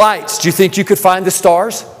were no lights, do you think you could find the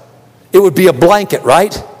stars? It would be a blanket,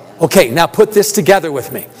 right? Okay, now put this together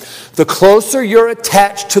with me. The closer you're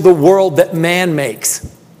attached to the world that man makes,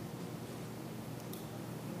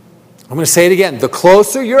 I'm going to say it again. The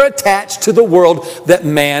closer you're attached to the world that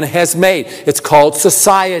man has made, it's called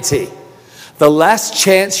society, the less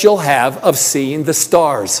chance you'll have of seeing the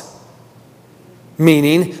stars.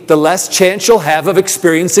 Meaning, the less chance you'll have of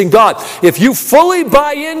experiencing God. If you fully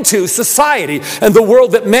buy into society and the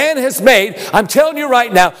world that man has made, I'm telling you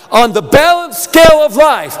right now, on the balanced scale of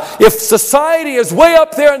life, if society is way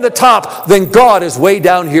up there in the top, then God is way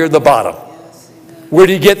down here at the bottom. Where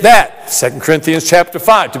do you get that? 2 Corinthians chapter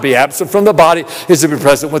 5, to be absent from the body is to be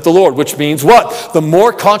present with the Lord, which means what? The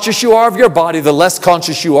more conscious you are of your body, the less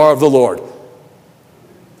conscious you are of the Lord.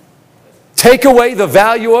 Take away the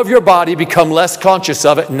value of your body, become less conscious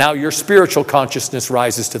of it, and now your spiritual consciousness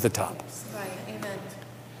rises to the top. Right. Amen.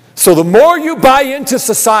 So the more you buy into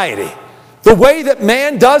society, the way that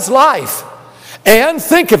man does life, and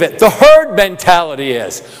think of it, the herd mentality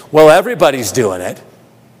is, well, everybody's doing it.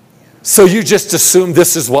 So you just assume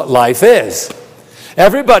this is what life is.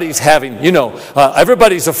 Everybody's having,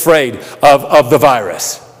 everybody's afraid of the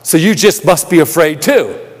virus. So you just must be afraid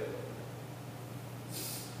too.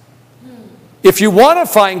 If you want to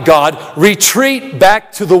find God, retreat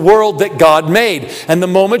back to the world that God made. And the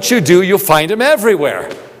moment you do, you'll find Him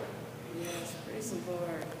everywhere. Yes, praise the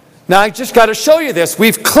Lord. Now, I just got to show you this.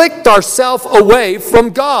 We've clicked ourselves away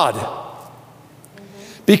from God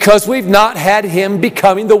because we've not had Him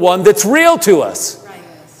becoming the one that's real to us. Right.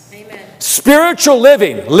 Amen. Spiritual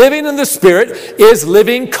living in the Spirit, is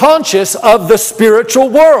living conscious of the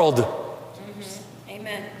spiritual world.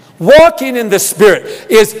 Amen. Walking in the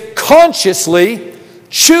Spirit is consciously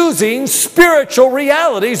choosing spiritual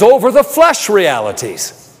realities over the flesh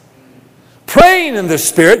realities. Praying in the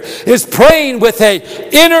Spirit is praying with an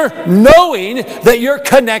inner knowing that you're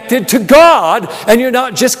connected to God and you're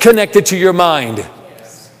not just connected to your mind.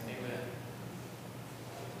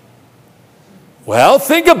 Well,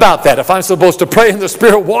 think about that. If I'm supposed to pray in the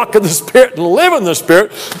Spirit, walk in the Spirit, and live in the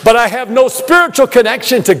Spirit, but I have no spiritual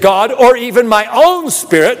connection to God or even my own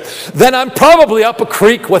spirit, then I'm probably up a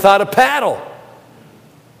creek without a paddle.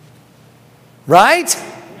 Right?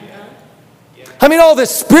 I mean, all this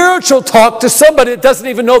spiritual talk to somebody that doesn't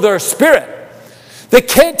even know they're a spirit. They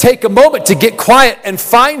can't take a moment to get quiet and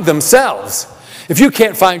find themselves. If you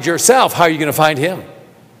can't find yourself, how are you going to find Him?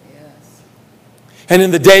 And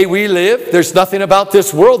in the day we live, there's nothing about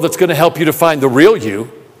this world that's going to help you to find the real you.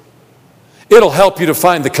 It'll help you to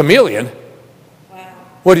find the chameleon. Wow.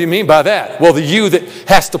 What do you mean by that? Well, the you that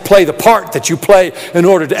has to play the part that you play in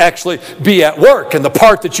order to actually be at work, and the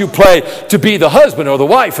part that you play to be the husband or the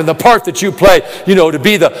wife, and the part that you play, to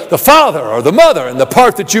be the father or the mother, and the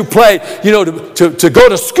part that you play, to go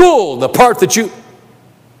to school, and the part that you...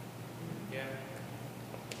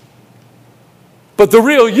 But the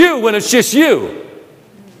real you, when it's just you,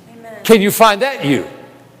 can you find that you?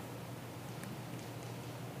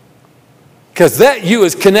 Because that you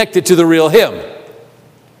is connected to the real Him.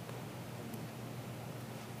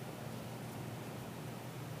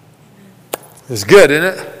 It's good, isn't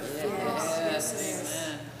it?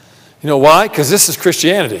 Yes. You know why? Because this is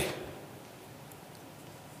Christianity.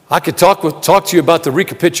 I could talk to you about the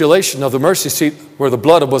recapitulation of the mercy seat where the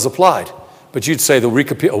blood was applied. But you'd say the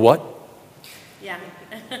what? Yeah.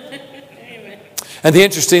 And the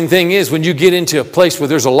interesting thing is when you get into a place where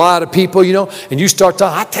there's a lot of people, you know, and you start to,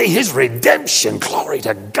 I tell you, his redemption, glory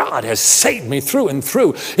to God, has saved me through and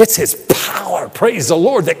through. It's his power, praise the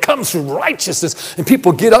Lord, that comes through righteousness. And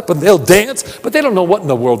people get up and they'll dance, but they don't know what in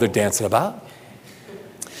the world they're dancing about.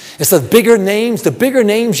 It's the bigger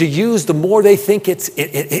names you use, the more they think it's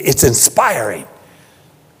inspiring.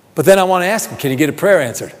 But then I want to ask them, can you get a prayer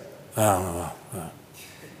answered? I don't know.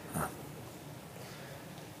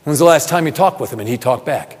 When's the last time you talked with him and he talked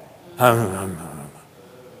back?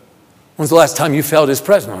 When's the last time you felt his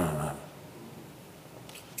presence?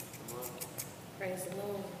 Praise the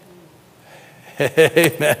Lord.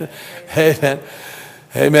 Amen. Amen.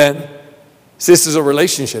 Amen. See, this is a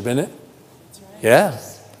relationship, isn't it? That's right. Yeah.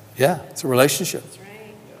 Yeah, it's a relationship. That's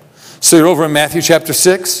right. So you're over in Matthew chapter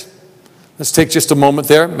 6. Let's take just a moment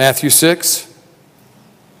there. Matthew 6.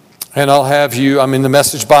 And I'll have you, I'm in the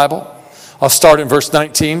Message Bible. I'll start in verse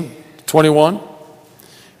 19, 21.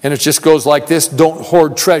 And it just goes like this. Don't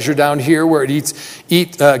hoard treasure down here where it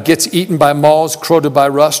gets eaten by moths, corroded by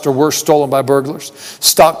rust, or worse, stolen by burglars.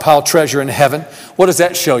 Stockpile treasure in heaven. What does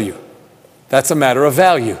that show you? That's a matter of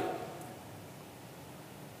value.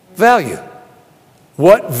 Value.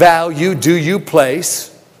 What value do you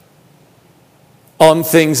place on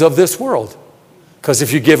things of this world? Because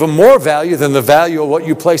if you give them more value, then the value of what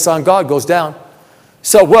you place on God goes down.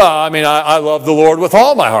 So, well, I mean, I love the Lord with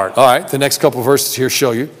all my heart. All right, the next couple of verses here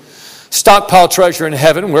show you. Stockpile treasure in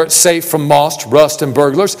heaven where it's safe from moth, rust, and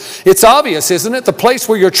burglars. It's obvious, isn't it? The place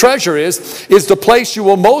where your treasure is the place you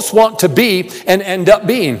will most want to be and end up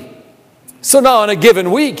being. So now in a given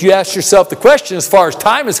week, you ask yourself the question as far as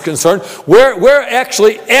time is concerned, where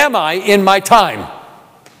actually am I in my time?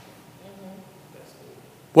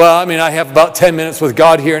 Well, I mean, I have about 10 minutes with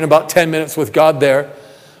God here and about 10 minutes with God there.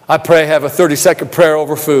 I pray, have a 30-second prayer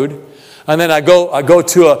over food. And then I go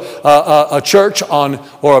to a church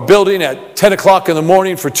or a building at 10 o'clock in the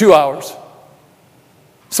morning for 2 hours.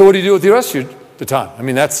 So what do you do with the rest of the time? I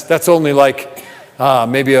mean, that's only like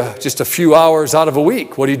maybe just a few hours out of a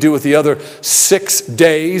week. What do you do with the other 6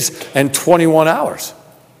 days and 21 hours?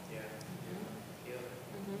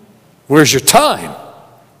 Where's your time?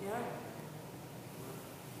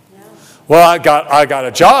 Well, I got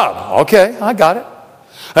a job. Okay, I got it.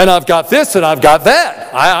 And I've got this and I've got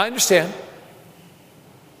that. I understand.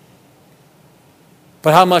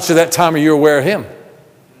 But how much of that time are you aware of him?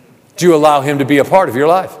 Do you allow him to be a part of your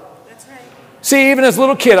life? That's right. See, even as a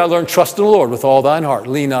little kid, I learned trust in the Lord with all thine heart.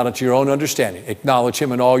 Lean not unto your own understanding. Acknowledge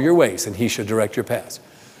him in all your ways, and he should direct your paths.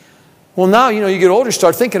 Well, now, you get older,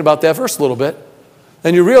 start thinking about that verse a little bit.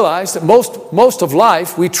 And you realize that most of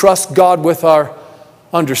life, we trust God with our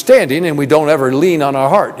understanding, and we don't ever lean on our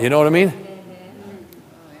heart. You know what I mean?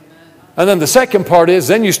 And then the second part is,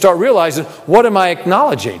 then you start realizing, what am I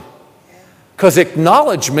acknowledging? Because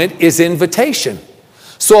acknowledgement is invitation.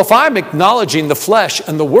 So if I'm acknowledging the flesh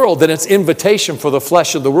and the world, then it's invitation for the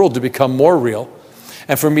flesh and the world to become more real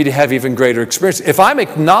and for me to have even greater experience. If I'm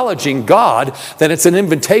acknowledging God, then it's an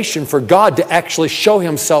invitation for God to actually show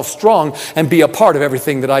himself strong and be a part of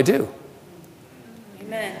everything that I do.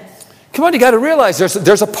 Amen. Come on, you got to realize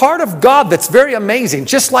there's a part of God that's very amazing,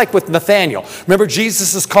 just like with Nathanael. Remember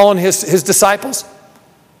Jesus is calling his disciples?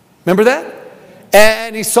 Remember that?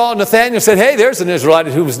 And he saw Nathanael and said, hey, there's an Israelite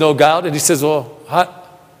who was no God. And he says, well,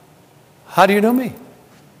 how do you know me?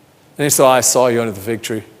 And he said, I saw you under the fig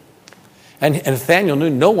tree. And Nathanael knew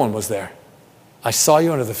no one was there. I saw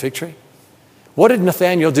you under the fig tree. What did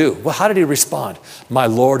Nathanael do? Well, how did he respond? My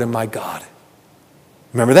Lord and my God.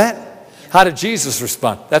 Remember that? How did Jesus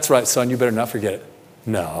respond? That's right, son, you better not forget it.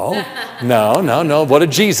 No. What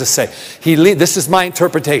did Jesus say? This is my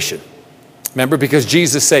interpretation. Remember, because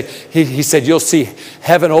Jesus said, he said, you'll see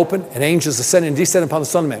heaven open and angels ascend and descend upon the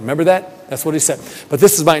Son of Man. Remember that? That's what he said. But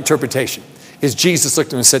this is my interpretation. Is Jesus looked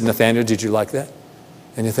at him and said, Nathanael, did you like that?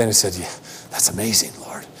 And Nathanael said, yeah, that's amazing,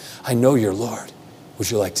 Lord. I know you're Lord.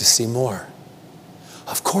 Would you like to see more?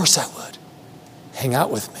 Of course I would. Hang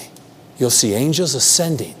out with me. You'll see angels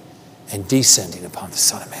ascending and descending upon the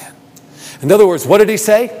Son of Man. In other words, what did he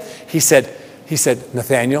say? He said,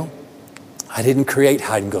 Nathanael, I didn't create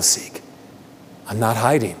hide and go seek. I'm not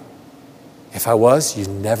hiding. If I was, you'd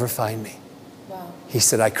never find me. Wow. He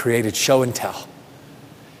said, I created show and tell.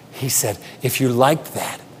 He said, if you liked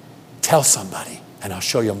that, tell somebody and I'll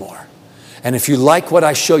show you more. And if you like what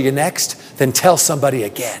I show you next, then tell somebody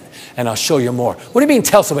again and I'll show you more. What do you mean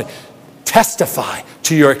tell somebody? Testify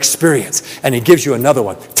to your experience, and he gives you another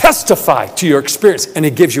one. Testify to your experience, and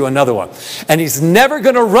he gives you another one. And he's never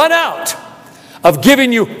going to run out of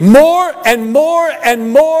giving you more and more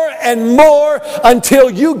and more and more until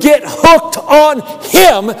you get hooked on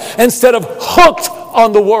Him instead of hooked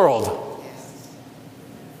on the world.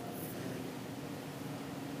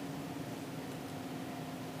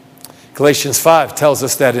 Galatians 5 tells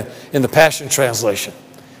us that in the Passion Translation.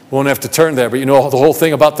 We won't have to turn there, but you know the whole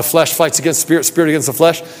thing about the flesh fights against spirit, spirit against the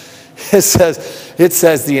flesh? It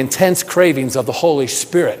says the intense cravings of the Holy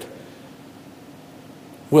Spirit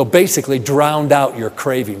will basically drown out your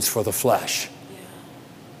cravings for the flesh.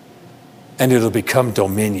 And it'll become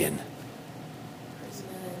dominion.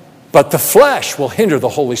 But the flesh will hinder the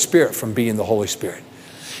Holy Spirit from being the Holy Spirit.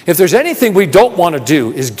 If there's anything we don't want to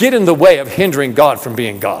do is get in the way of hindering God from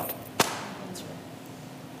being God.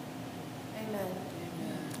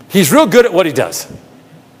 He's real good at what He does.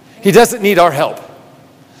 He doesn't need our help.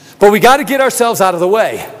 But we got to get ourselves out of the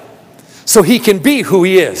way so He can be who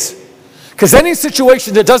He is. Because any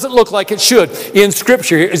situation that doesn't look like it should in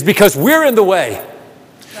Scripture is because we're in the way.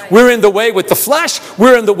 We're in the way with the flesh.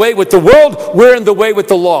 We're in the way with the world. We're in the way with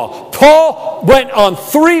the law. Paul went on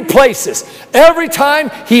 3 places. Every time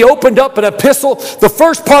he opened up an epistle, the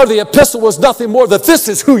first part of the epistle was nothing more than this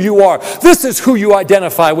is who you are. This is who you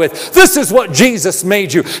identify with. This is what Jesus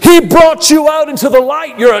made you. He brought you out into the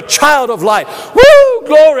light. You're a child of light. Woo!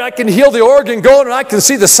 Glory. I can hear the organ going and I can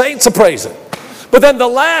see the saints praising. But then the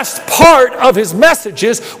last part of his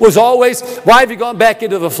messages was always, why have you gone back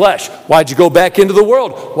into the flesh? Why'd you go back into the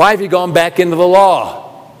world? Why have you gone back into the law?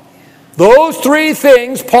 Those 3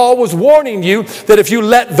 things, Paul was warning you that if you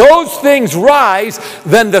let those things rise,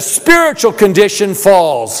 then the spiritual condition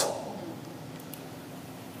falls.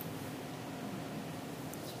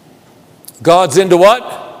 God's into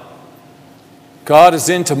what? God is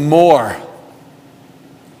into more.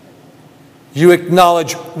 You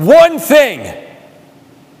acknowledge one thing.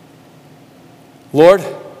 Lord,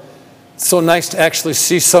 it's so nice to actually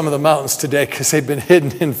see some of the mountains today because they've been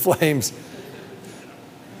hidden in flames.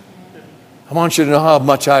 I want you to know how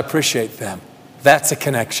much I appreciate them. That's a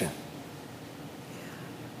connection.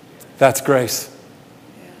 That's grace.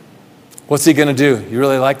 What's He going to do? You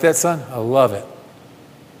really like that, son? I love it.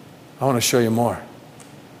 I want to show you more.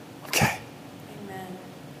 Okay. Amen.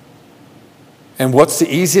 And what's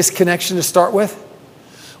the easiest connection to start with?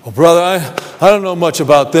 Well, brother, I don't know much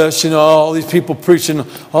about this. You know, all these people preaching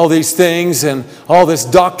all these things and all this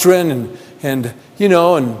doctrine and you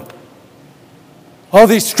know, and all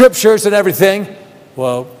these scriptures and everything.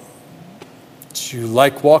 Well, do you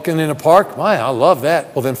like walking in a park? Why, I love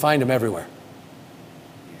that. Well, then find them everywhere.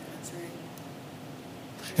 That's right.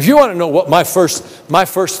 If you want to know what my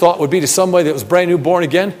first thought would be to somebody that was brand new born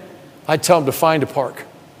again, I'd tell them to find a park.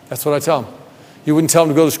 That's what I tell them. You wouldn't tell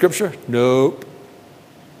them to go to Scripture? Nope.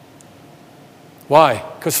 Why?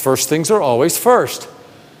 Because first things are always first.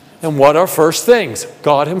 And what are first things?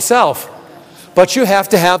 God Himself. But you have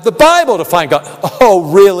to have the Bible to find God.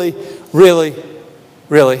 Oh, really? Really?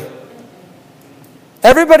 Really?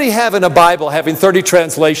 Everybody having a Bible, having 30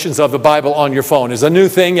 translations of the Bible on your phone is a new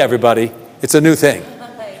thing, everybody. It's a new thing.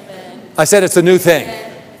 I said it's a new thing.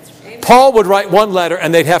 Paul would write one letter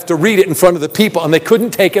and they'd have to read it in front of the people and they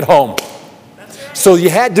couldn't take it home. So you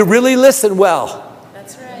had to really listen well.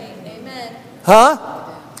 That's right. Amen. Huh?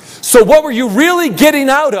 So what were you really getting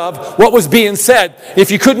out of what was being said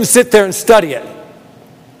if you couldn't sit there and study it?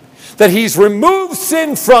 That He's removed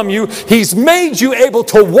sin from you. He's made you able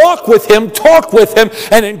to walk with Him, talk with Him,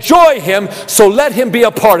 and enjoy Him. So let Him be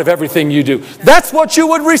a part of everything you do. That's what you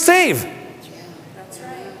would receive. That's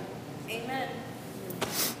right. Amen.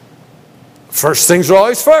 First things are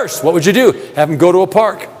always first. What would you do? Have him go to a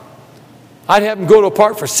park. I'd have him go to a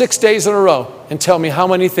park for 6 days in a row and tell me how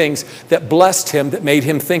many things that blessed him, that made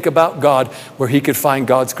him think about God, where he could find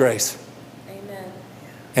God's grace. Amen.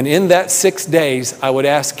 And in that 6 days, I would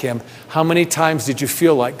ask him, how many times did you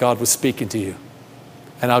feel like God was speaking to you?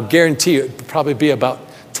 And I'll guarantee you it would probably be about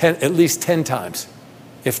 10, at least 10 times,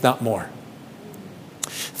 if not more.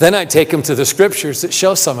 Then I'd take him to the scriptures that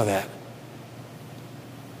show some of that.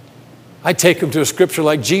 I'd take him to a scripture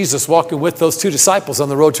like Jesus walking with those 2 disciples on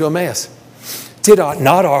the road to Emmaus. Did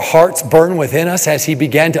not our hearts burn within us as he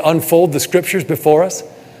began to unfold the scriptures before us?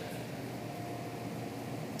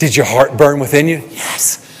 Did your heart burn within you?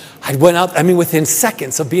 Yes. I went out, within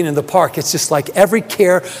seconds of being in the park, it's just like every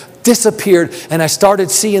care disappeared and I started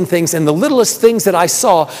seeing things, and the littlest things that I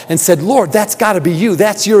saw and said, Lord, that's got to be you.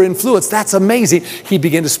 That's your influence. That's amazing. He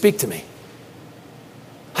began to speak to me.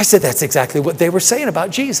 I said, that's exactly what they were saying about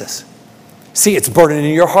Jesus. See, it's burning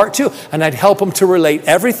in your heart too. And I'd help him to relate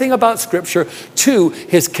everything about Scripture to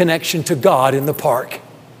his connection to God in the park.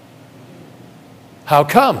 How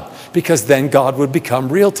come? Because then God would become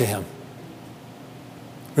real to him.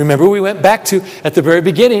 Remember, we went back to, at the very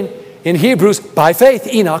beginning, in Hebrews, by faith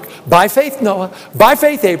Enoch, by faith Noah, by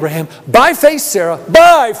faith Abraham, by faith Sarah,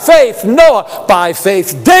 by faith Noah, by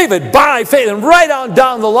faith David, by faith, and right on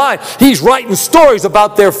down the line, he's writing stories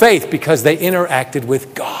about their faith because they interacted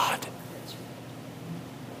with God.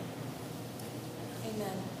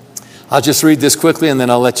 Amen. I'll just read this quickly and then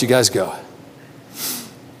I'll let you guys go.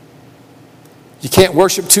 You can't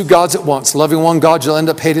worship two gods at once. Loving one God, you'll end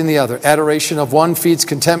up hating the other. Adoration of one feeds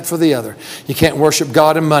contempt for the other. You can't worship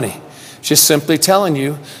God and money. It's just simply telling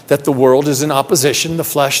you that the world is in opposition. The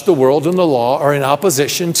flesh, the world, and the law are in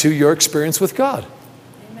opposition to your experience with God.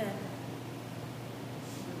 Amen.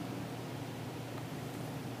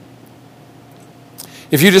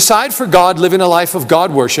 If you decide for God, living a life of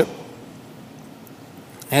God worship,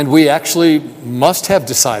 and we actually must have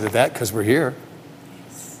decided that because we're here.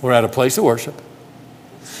 We're at a place of worship.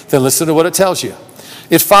 Then listen to what it tells you.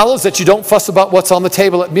 It follows that you don't fuss about what's on the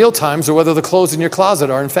table at meal times or whether the clothes in your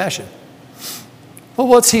closet are in fashion. Well,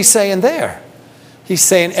 what's he saying there? He's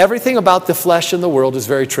saying everything about the flesh and the world is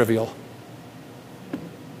very trivial.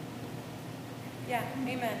 Yeah.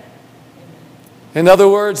 Amen. In other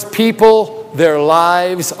words, people, their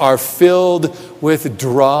lives are filled with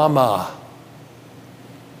drama.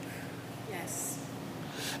 Yes.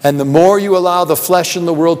 And the more you allow the flesh and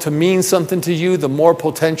the world to mean something to you, the more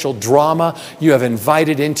potential drama you have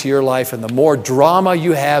invited into your life. And the more drama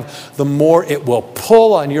you have, the more it will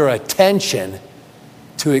pull on your attention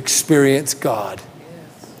to experience God.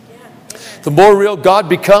 Yeah. Amen. The more real God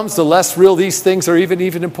becomes, the less real these things are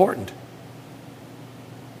even important.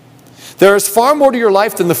 There is far more to your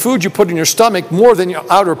life than the food you put in your stomach, more than your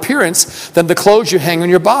outer appearance, than the clothes you hang on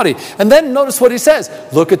your body. And then notice what he says.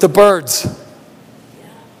 Look at the birds.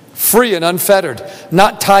 Free and unfettered,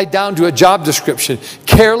 not tied down to a job description,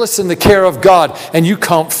 careless in the care of God, and you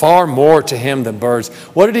count far more to him than birds.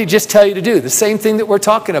 What did he just tell you to do? The same thing that we're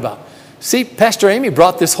talking about. See, Pastor Amy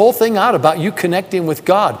brought this whole thing out about you connecting with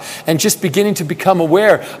God and just beginning to become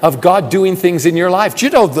aware of God doing things in your life. Do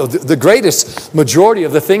you know the greatest majority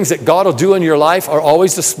of the things that God will do in your life are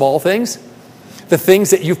always the small things? The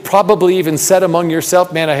things that you've probably even said among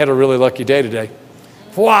yourself, man, I had a really lucky day today.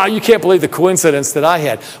 Wow, you can't believe the coincidence that I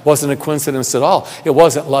had. It wasn't a coincidence at all. It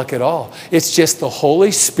wasn't luck at all. It's just the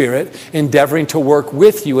Holy Spirit endeavoring to work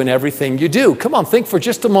with you in everything you do. Come on, think for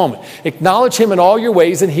just a moment. Acknowledge him in all your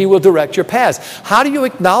ways and he will direct your paths. How do you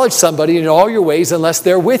acknowledge somebody in all your ways unless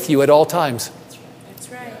they're with you at all times? That's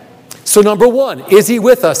right. So number one, is he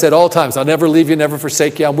with us at all times? I'll never leave you, never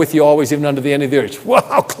forsake you. I'm with you always, even unto the end of the earth.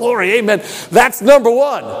 Wow, glory, amen. That's number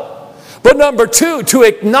one. But number two, to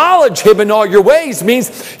acknowledge him in all your ways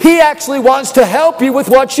means he actually wants to help you with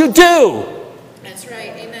what you do. That's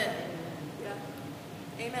right. Amen. Yeah.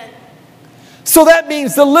 Amen. So that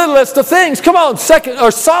means the littlest of things. Come on,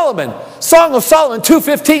 Solomon, Song of Solomon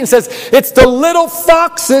 2:15 says, it's the little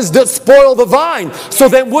foxes that spoil the vine. So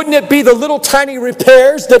then wouldn't it be the little tiny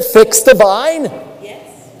repairs that fix the vine?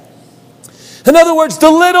 Yes. In other words,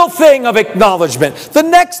 the little thing of acknowledgement, the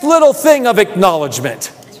next little thing of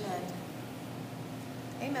acknowledgement.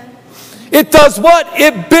 It does what?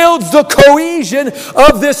 It builds the cohesion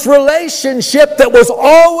of this relationship that was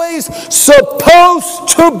always supposed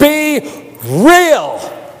to be real.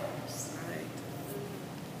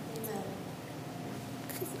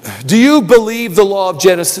 Do you believe the law of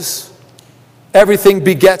Genesis? Everything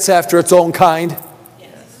begets after its own kind?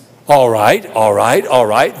 Yes. All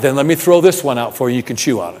right. Then let me throw this one out for you. You can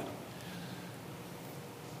chew on it.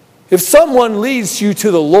 If someone leads you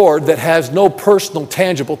to the Lord that has no personal,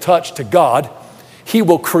 tangible touch to God, he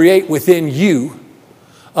will create within you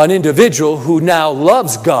an individual who now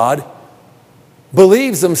loves God,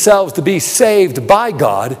 believes themselves to be saved by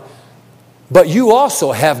God, but you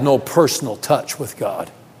also have no personal touch with God.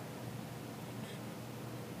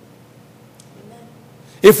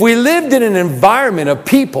 If we lived in an environment of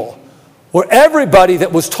people where everybody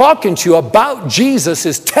that was talking to you about Jesus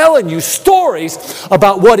is telling you stories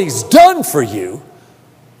about what he's done for you,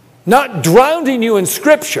 not drowning you in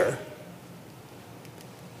Scripture,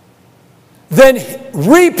 then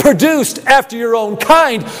reproduced after your own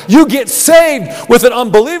kind, you get saved with an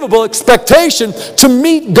unbelievable expectation to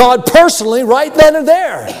meet God personally right then and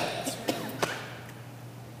there.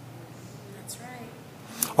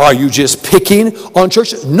 Are you just picking on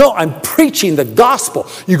church? No, I'm preaching the gospel.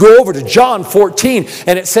 You go over to John 14,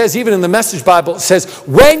 and it says, even in the Message Bible, it says,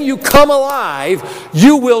 when you come alive,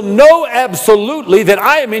 you will know absolutely that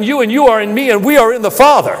I am in you, and you are in me, and we are in the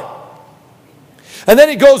Father. And then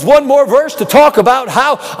he goes one more verse to talk about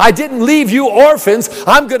how I didn't leave you orphans.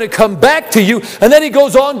 I'm going to come back to you. And then he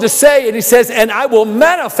goes on to say, and he says, and I will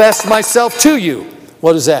manifest myself to you.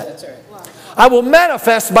 What is that? I will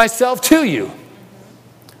manifest myself to you.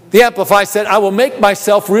 The Amplified said, I will make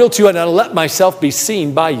myself real to you and I'll let myself be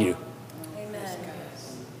seen by you. Amen.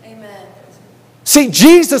 Amen. See,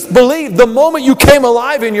 Jesus believed the moment you came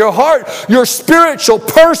alive in your heart, your spiritual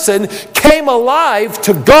person came alive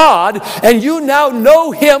to God, and you now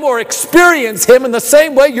know Him or experience Him in the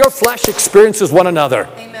same way your flesh experiences one another.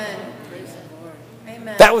 Amen.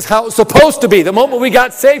 Amen. That was how it was supposed to be. The moment we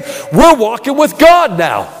got saved, we're walking with God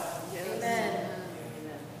now. Amen.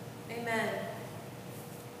 Amen.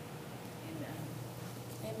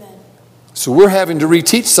 Amen. So we're having to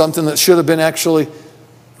reteach something that should have been actually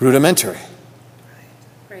rudimentary.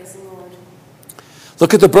 Praise the Lord.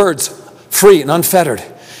 Look at the birds, free and unfettered.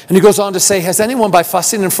 And he goes on to say, has anyone by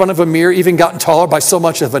fussing in front of a mirror even gotten taller by so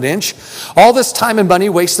much of an inch? All this time and money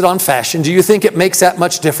wasted on fashion, do you think it makes that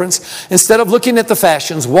much difference? Instead of looking at the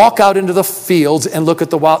fashions, walk out into the fields and look at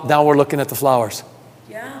the wild. Now we're looking at the flowers.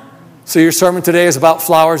 Yeah. So your sermon today is about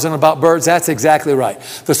flowers and about birds. That's exactly right.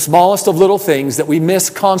 The smallest of little things that we miss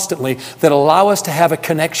constantly that allow us to have a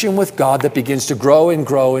connection with God that begins to grow and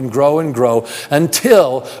grow and grow and grow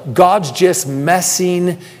until God's just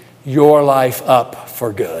messing your life up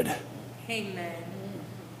for good. Amen.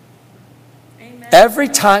 Amen. Every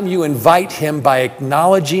time you invite Him by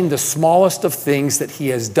acknowledging the smallest of things that He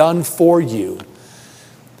has done for you,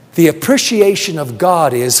 the appreciation of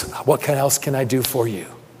God is, what else can I do for you?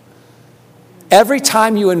 Every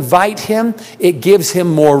time you invite Him, it gives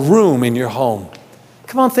Him more room in your home.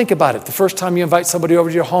 Come on, think about it. The first time you invite somebody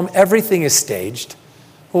over to your home, everything is staged.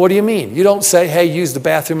 Well, what do you mean? You don't say, hey, use the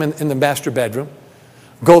bathroom in the master bedroom.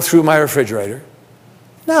 Go through my refrigerator.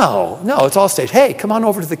 No, it's all staged. Hey, come on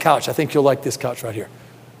over to the couch. I think you'll like this couch right here.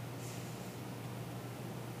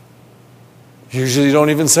 Usually you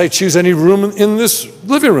don't even say, choose any room in this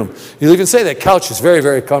living room. You'll even say, that couch is very,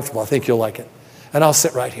 very comfortable. I think you'll like it. And I'll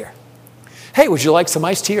sit right here. Hey, would you like some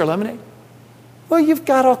iced tea or lemonade? Well, you've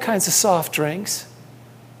got all kinds of soft drinks.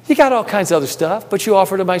 You got all kinds of other stuff, but you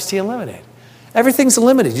offered them iced tea and lemonade. Everything's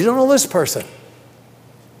limited. You don't know this person.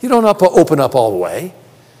 You don't open up all the way.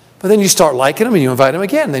 But then you start liking them and you invite them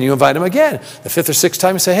again. Then you invite them again. The fifth or sixth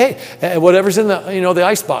time you say, hey, whatever's in the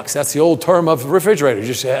ice box. That's the old term of refrigerator.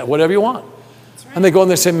 Just whatever you want. Right. And they go in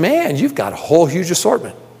there and say, man, you've got a whole huge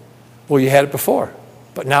assortment. Well, you had it before.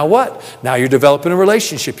 But now what? Now you're developing a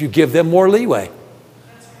relationship. You give them more leeway.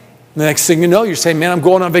 That's right. The next thing you know, you're saying, man, I'm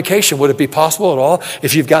going on vacation. Would it be possible at all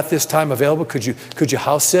if you've got this time available? Could you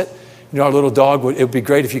house sit? Our little dog, it would be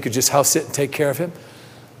great if you could just house sit and take care of him.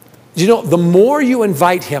 The more you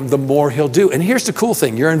invite Him, the more He'll do. And here's the cool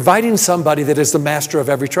thing. You're inviting somebody that is the master of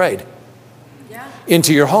every trade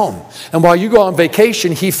into your home. And while you go on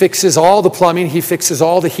vacation, He fixes all the plumbing. He fixes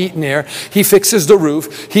all the heat and air. He fixes the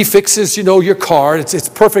roof. He fixes, your car. It's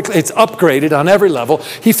perfect. It's upgraded on every level.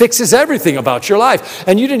 He fixes everything about your life.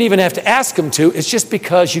 And you didn't even have to ask Him to. It's just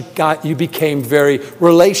because you became very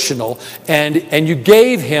relational and you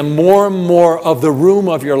gave Him more and more of the room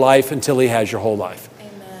of your life until He has your whole life.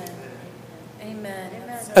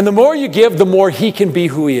 And the more you give, the more He can be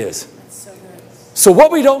who He is. That's so good. So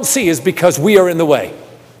what we don't see is because we are in the way.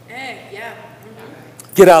 Yeah.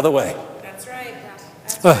 Get out of the way. That's right.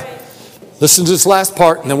 That's right. Listen to this last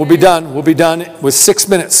part, and then we'll be done. We'll be done with 6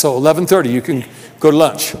 minutes, so 11:30, you can go to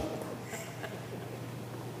lunch.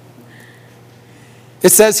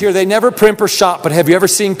 It says here, they never primp or shop, but have you ever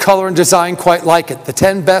seen color and design quite like it? The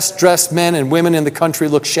 10 best dressed men and women in the country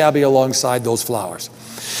look shabby alongside those flowers.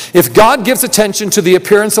 If God gives attention to the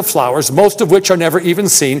appearance of flowers, most of which are never even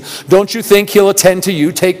seen, don't you think He'll attend to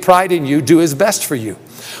you, take pride in you, do His best for you?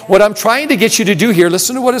 What I'm trying to get you to do here,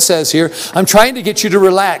 listen to what it says here. I'm trying to get you to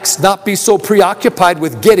relax, not be so preoccupied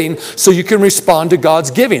with getting so you can respond to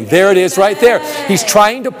God's giving. There it is right there. He's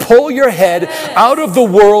trying to pull your head out of the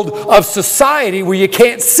world of society where you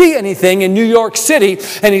can't see anything in New York City,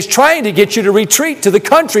 and He's trying to get you to retreat to the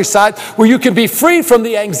countryside where you can be free from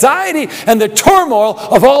the anxiety and the turmoil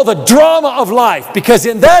of all the drama of life, because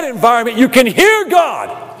in that environment you can hear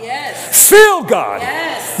God. Yes. Feel God.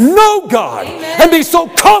 Yes. Know God. Amen. And be so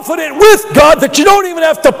confident with God that you don't even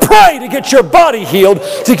have to pray to get your body healed,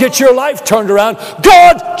 to get your life turned around.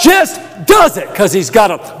 God just does it because He's got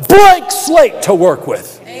a blank slate to work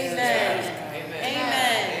with. Amen.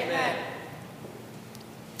 Amen.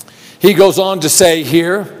 He goes on to say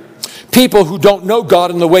here, people who don't know God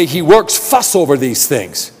and the way He works fuss over these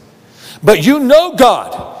things. But you know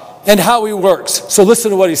God. and how he works. So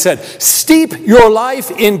listen to what he said. Steep your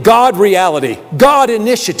life in God reality, God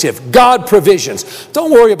initiative, God provisions.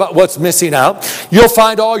 Don't worry about what's missing out. You'll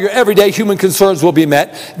find all your everyday human concerns will be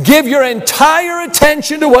met. Give your entire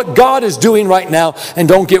attention to what God is doing right now, and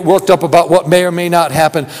don't get worked up about what may or may not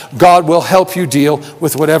happen. God will help you deal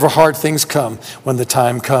with whatever hard things come when the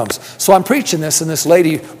time comes. So I'm preaching this, and this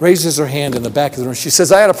lady raises her hand in the back of the room. She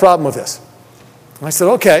says, I had a problem with this. I said,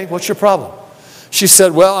 okay, what's your problem? She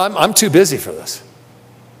said, well, I'm too busy for this.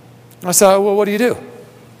 I said, well, what do you do?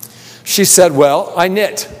 She said, well, I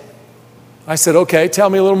knit. I said, okay, tell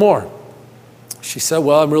me a little more. She said,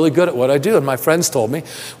 well, I'm really good at what I do. And my friends told me,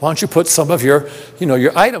 why don't you put some of your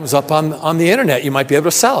items up on the internet? You might be able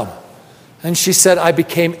to sell them. And she said, I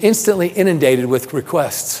became instantly inundated with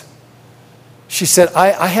requests. She said,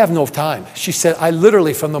 I have no time. She said, I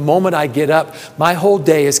literally, from the moment I get up, my whole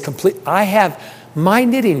day is complete. My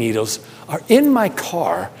knitting needles are in my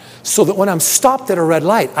car so that when I'm stopped at a red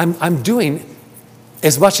light, I'm doing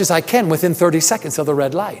as much as I can within 30 seconds of the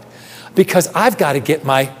red light because I've got to get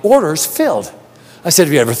my orders filled. I said,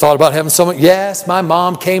 have you ever thought about having someone? Yes, my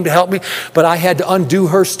mom came to help me, but I had to undo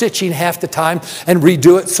her stitching half the time and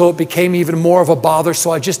redo it, so it became even more of a bother,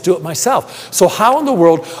 so I just do it myself. So how in the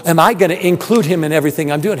world am I going to include him in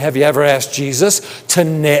everything I'm doing? Have you ever asked Jesus to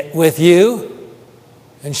knit with you?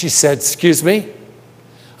 And she said, excuse me?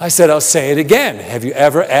 I said, I'll say it again. Have you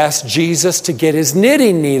ever asked Jesus to get his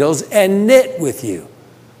knitting needles and knit with you?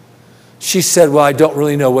 She said, well, I don't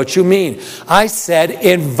really know what you mean. I said,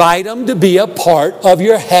 invite him to be a part of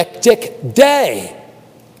your hectic day.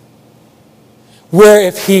 Where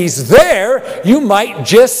if he's there, you might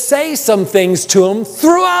just say some things to him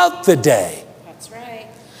throughout the day. That's right.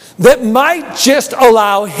 That might just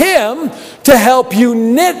allow him to help you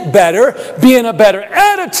knit better, be in a better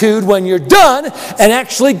attitude when you're done, and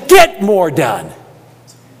actually get more done.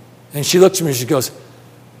 And she looks at me and she goes,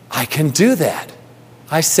 I can do that.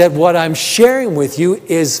 I said, what I'm sharing with you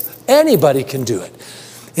is anybody can do it.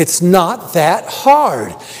 It's not that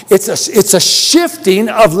hard. It's a shifting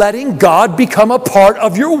of letting God become a part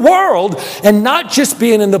of your world and not just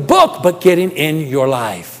being in the book, but getting in your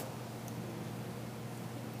life.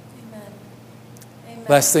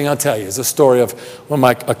 Last thing I'll tell you is a story of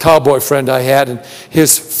a cowboy friend I had and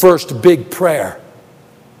his first big prayer.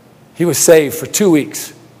 He was saved for 2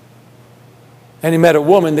 weeks. And he met a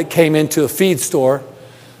woman that came into a feed store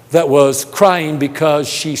that was crying because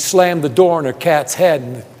she slammed the door on her cat's head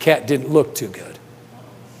and the cat didn't look too good.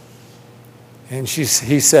 And he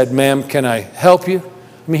said, ma'am, can I help you?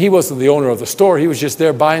 I mean, he wasn't the owner of the store. He was just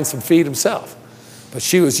there buying some feed himself. But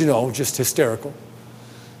she was, just hysterical.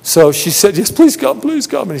 So she said, yes, please come, please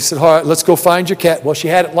come. And he said, all right, let's go find your cat. Well, she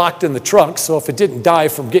had it locked in the trunk, so if it didn't die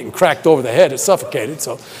from getting cracked over the head, it suffocated.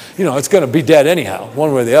 So, it's going to be dead anyhow,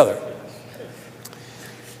 one way or the other.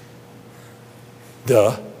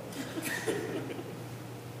 Duh.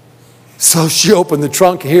 So she opened the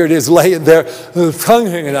trunk, here it is laying there, the tongue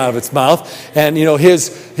hanging out of its mouth. And,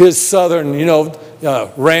 his southern,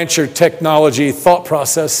 rancher technology thought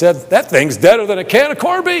process said, that thing's deader than a can of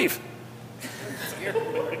corned beef.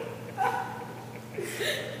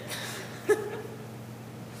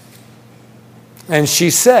 And she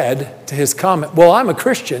said to his comment, well, I'm a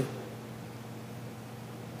Christian.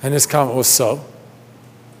 And his comment was, so?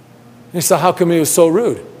 And he said, how come he was so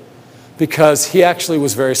rude? Because he actually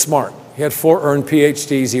was very smart. He had 4 earned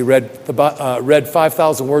PhDs. He read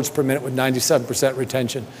 5,000 words per minute with 97%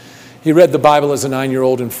 retention. He read the Bible as a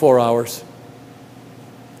 9-year-old in 4 hours.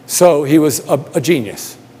 So he was a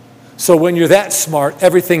genius. So when you're that smart,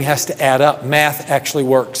 everything has to add up. Math actually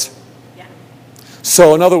works. Yeah.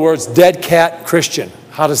 So in other words, dead cat Christian.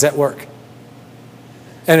 How does that work?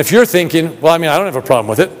 And if you're thinking, well, I don't have a problem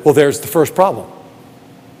with it. Well, there's the first problem.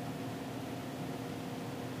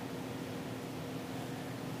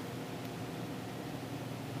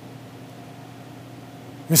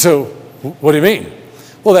 So, what do you mean?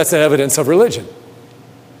 Well, that's the evidence of religion.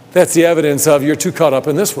 That's the evidence of you're too caught up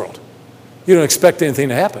in this world. You don't expect anything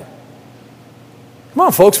to happen. Come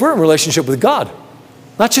on, folks, we're in relationship with God.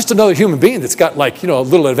 Not just another human being that's got a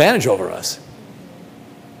little advantage over us.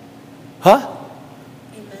 Huh?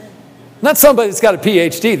 Amen. Not somebody that's got a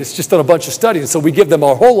PhD that's just done a bunch of studies, and so we give them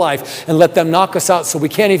our whole life and let them knock us out so we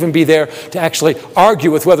can't even be there to actually argue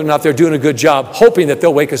with whether or not they're doing a good job, hoping that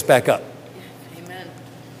they'll wake us back up.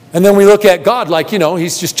 And then we look at God like,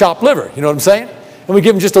 he's just chopped liver. You know what I'm saying? And we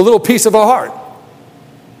give him just a little piece of our heart.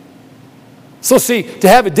 So see, to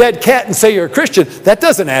have a dead cat and say you're a Christian, that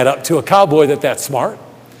doesn't add up to a cowboy that's smart.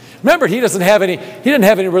 Remember, he didn't have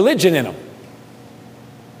any religion in him.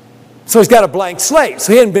 So he's got a blank slate.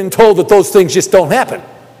 So he hadn't been told that those things just don't happen.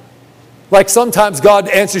 Like sometimes God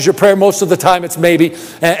answers your prayer. Most of the time it's maybe,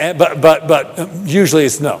 but usually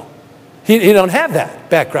it's no. He don't have that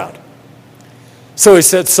background. So he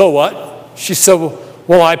said, so what? She said,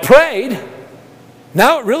 well, I prayed.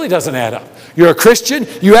 Now it really doesn't add up. You're a Christian.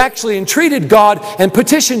 You actually entreated God and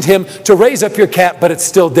petitioned him to raise up your cat, but it's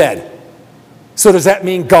still dead. So does that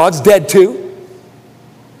mean God's dead too?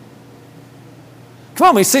 Come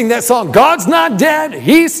on, we sing that song, God's not dead,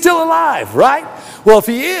 he's still alive, right? Well, if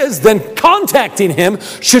he is, then contacting him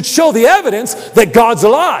should show the evidence that God's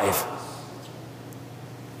alive.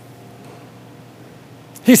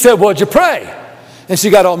 He said, what'd you pray? And she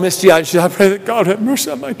got all misty-eyed. She said, I pray that God have mercy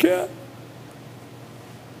on my cat.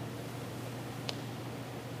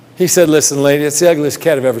 He said, listen, lady, it's the ugliest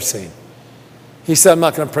cat I've ever seen. He said, I'm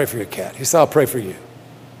not going to pray for your cat. He said, I'll pray for you.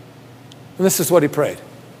 And this is what he prayed.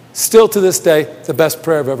 Still to this day, the best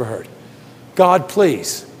prayer I've ever heard. God,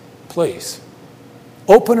 please, please,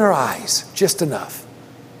 open her eyes just enough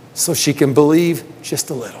so she can believe just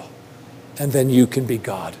a little. And then you can be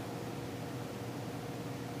God.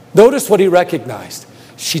 Notice what he recognized.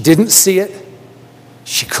 She didn't see it.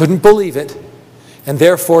 She couldn't believe it. And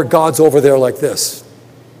therefore, God's over there like this.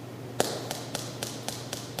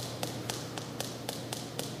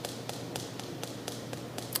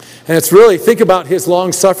 And it's really, think about his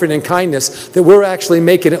long suffering and kindness, that we're actually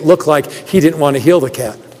making it look like he didn't want to heal the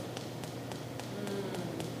cat.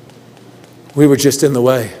 We were just in the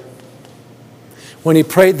way. When he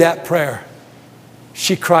prayed that prayer,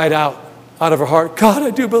 she cried out of her heart, God,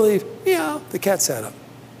 I do believe. Meow. The cat sat up.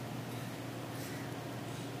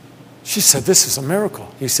 She said, this is a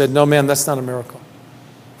miracle. He said, no, man, that's not a miracle.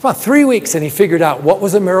 About 3 weeks, and he figured out what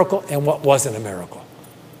was a miracle and what wasn't a miracle.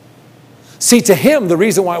 See, to him, the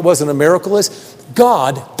reason why it wasn't a miracle is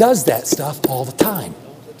God does that stuff all the time.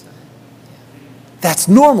 That's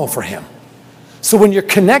normal for him. So when you're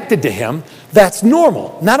connected to him, that's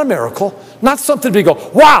normal, not a miracle, not something to go,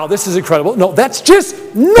 wow, this is incredible. No, that's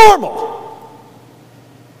just normal.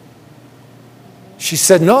 She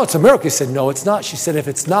said, no, it's a miracle. He said, no, it's not. She said, if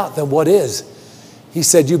it's not, then what is? He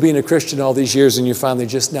said, you being a Christian all these years and you finally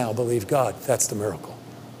just now believe God. That's the miracle.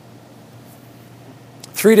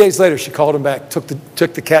 3 days later, she called him back, took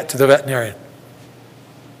the cat to the veterinarian.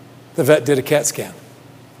 The vet did a CAT scan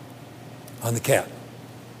on the cat.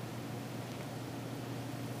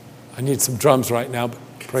 I need some drums right now, but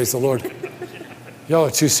praise the Lord. Y'all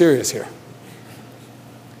are too serious here.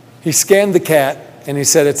 He scanned the cat, and he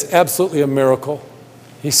said, it's absolutely a miracle.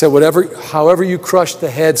 He said, however you crushed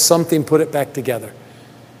the head, something put it back together.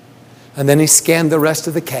 And then he scanned the rest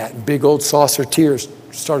of the cat, and big old saucer tears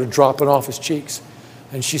started dropping off his cheeks.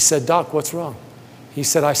 And she said, Doc, what's wrong? He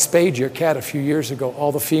said, I spayed your cat a few years ago.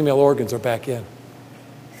 All the female organs are back in.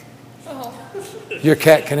 Oh. Your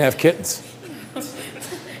cat can have kittens.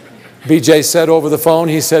 BJ said over the phone,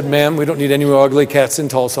 he said, ma'am, we don't need any more ugly cats in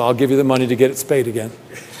Tulsa. I'll give you the money to get it spayed again.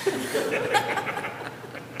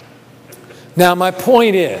 Now, my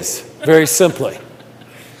point is, very simply,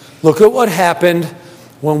 look at what happened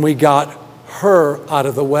when we got her out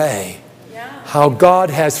of the way. How God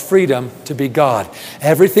has freedom to be God.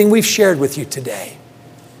 Everything we've shared with you today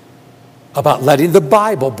about letting the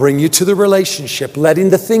Bible bring you to the relationship,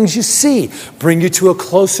 letting the things you see bring you to a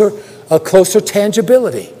closer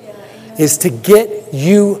tangibility, is to get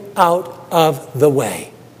you out of the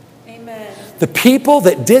way. Amen. The people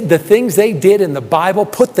that did the things they did in the Bible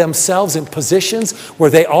put themselves in positions where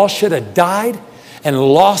they all should have died and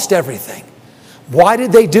lost everything. Why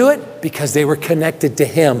did they do it? Because they were connected to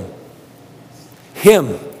Him.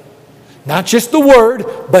 Him. Not just the Word,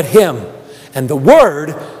 but Him. And the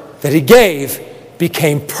Word that He gave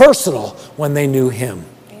became personal when they knew Him.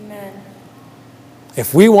 Amen.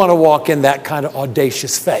 If we want to walk in that kind of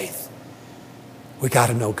audacious faith, we got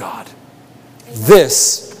to know God. Amen.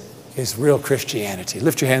 This is real Christianity.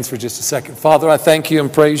 Lift your hands for just a second. Father, I thank you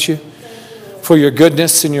and praise you for your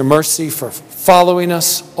goodness and your mercy, for following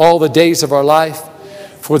us all the days of our life,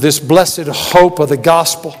 for this blessed hope of the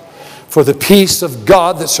gospel, for the peace of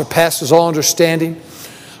God that surpasses all understanding.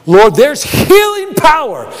 Lord, there's healing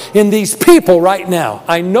power in these people right now.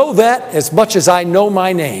 I know that as much as I know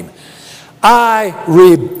my name. I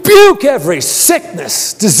rebuke every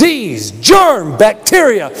sickness, disease, germ,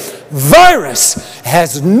 bacteria, virus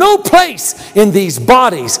has no place in these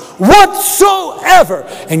bodies whatsoever.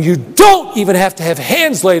 And you don't even have to have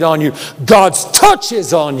hands laid on you. God's touch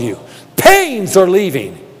is on you. Pains are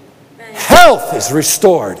leaving. Health is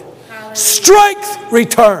restored. Strength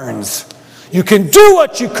returns. You can do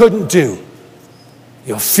what you couldn't do.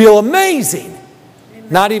 You'll feel amazing.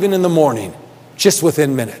 Not even in the morning, just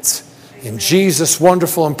within minutes. In Jesus'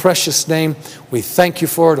 wonderful and precious name, we thank you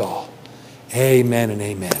for it all. Amen and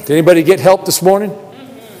amen. Did anybody get help this morning?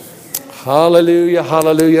 Hallelujah,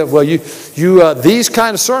 hallelujah. Well, these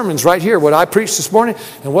kind of sermons right here, what I preached this morning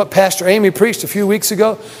and what Pastor Amy preached a few weeks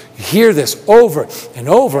ago, you hear this over and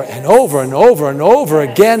over and over and over and over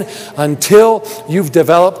again until you've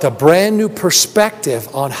developed a brand new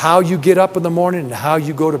perspective on how you get up in the morning and how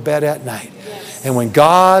you go to bed at night. And when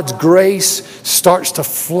God's grace starts to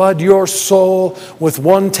flood your soul with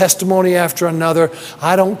one testimony after another,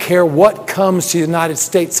 I don't care what comes to the United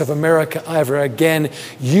States of America ever again,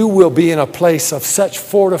 you will be in a place of such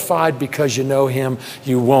fortified because you know Him,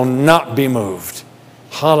 you will not be moved.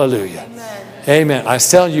 Hallelujah. Amen. Amen. I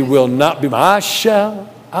tell you, will not be moved.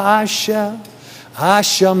 I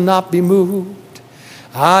shall not be moved.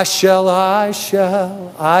 I shall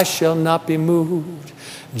not be moved.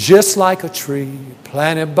 Just like a tree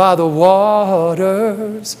planted by the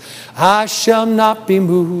waters, I shall not be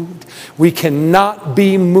moved. We cannot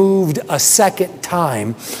be moved a second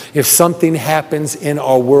time if something happens in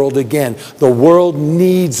our world again. The world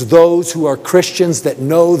needs those who are Christians that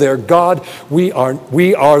know their God. We are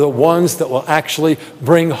the ones that will actually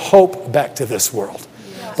bring hope back to this world.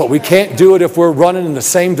 But we can't do it if we're running in the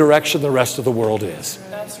same direction the rest of the world is.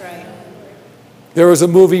 That's right. There was a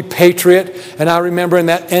movie, Patriot, and I remember in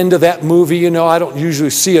that end of that movie, I don't usually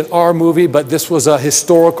see an R movie, but this was a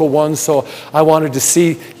historical one, so I wanted to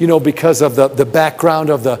see, because of the background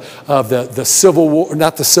of the Civil War,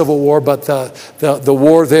 not the Civil War, but the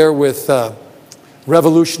war there with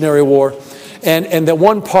Revolutionary War. And the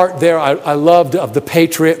one part there I loved of the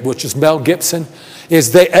Patriot, which is Mel Gibson,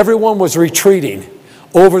 is everyone was retreating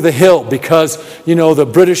over the hill because, the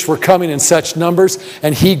British were coming in such numbers.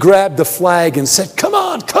 And he grabbed the flag and said, come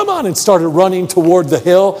on, and started running toward the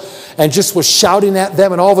hill and just was shouting at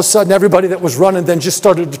them. And all of a sudden, everybody that was running then just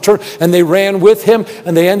started to turn. And they ran with him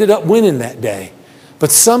and they ended up winning that day.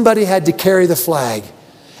 But somebody had to carry the flag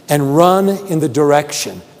and run in the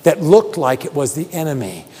direction that looked like it was the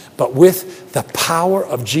enemy, but with the power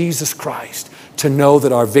of Jesus Christ to know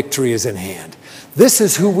that our victory is in hand. This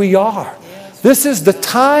is who we are. This is the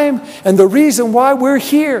time and the reason why we're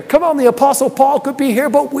here. Come on, the Apostle Paul could be here,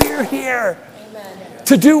 but we're here. Amen.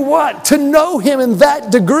 To do what? To know Him in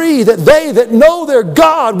that degree that they that know their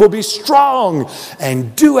God will be strong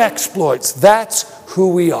and do exploits. That's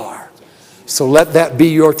who we are. So let that be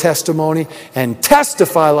your testimony and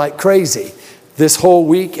testify like crazy this whole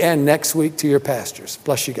week and next week to your pastors.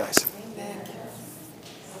 Bless you guys.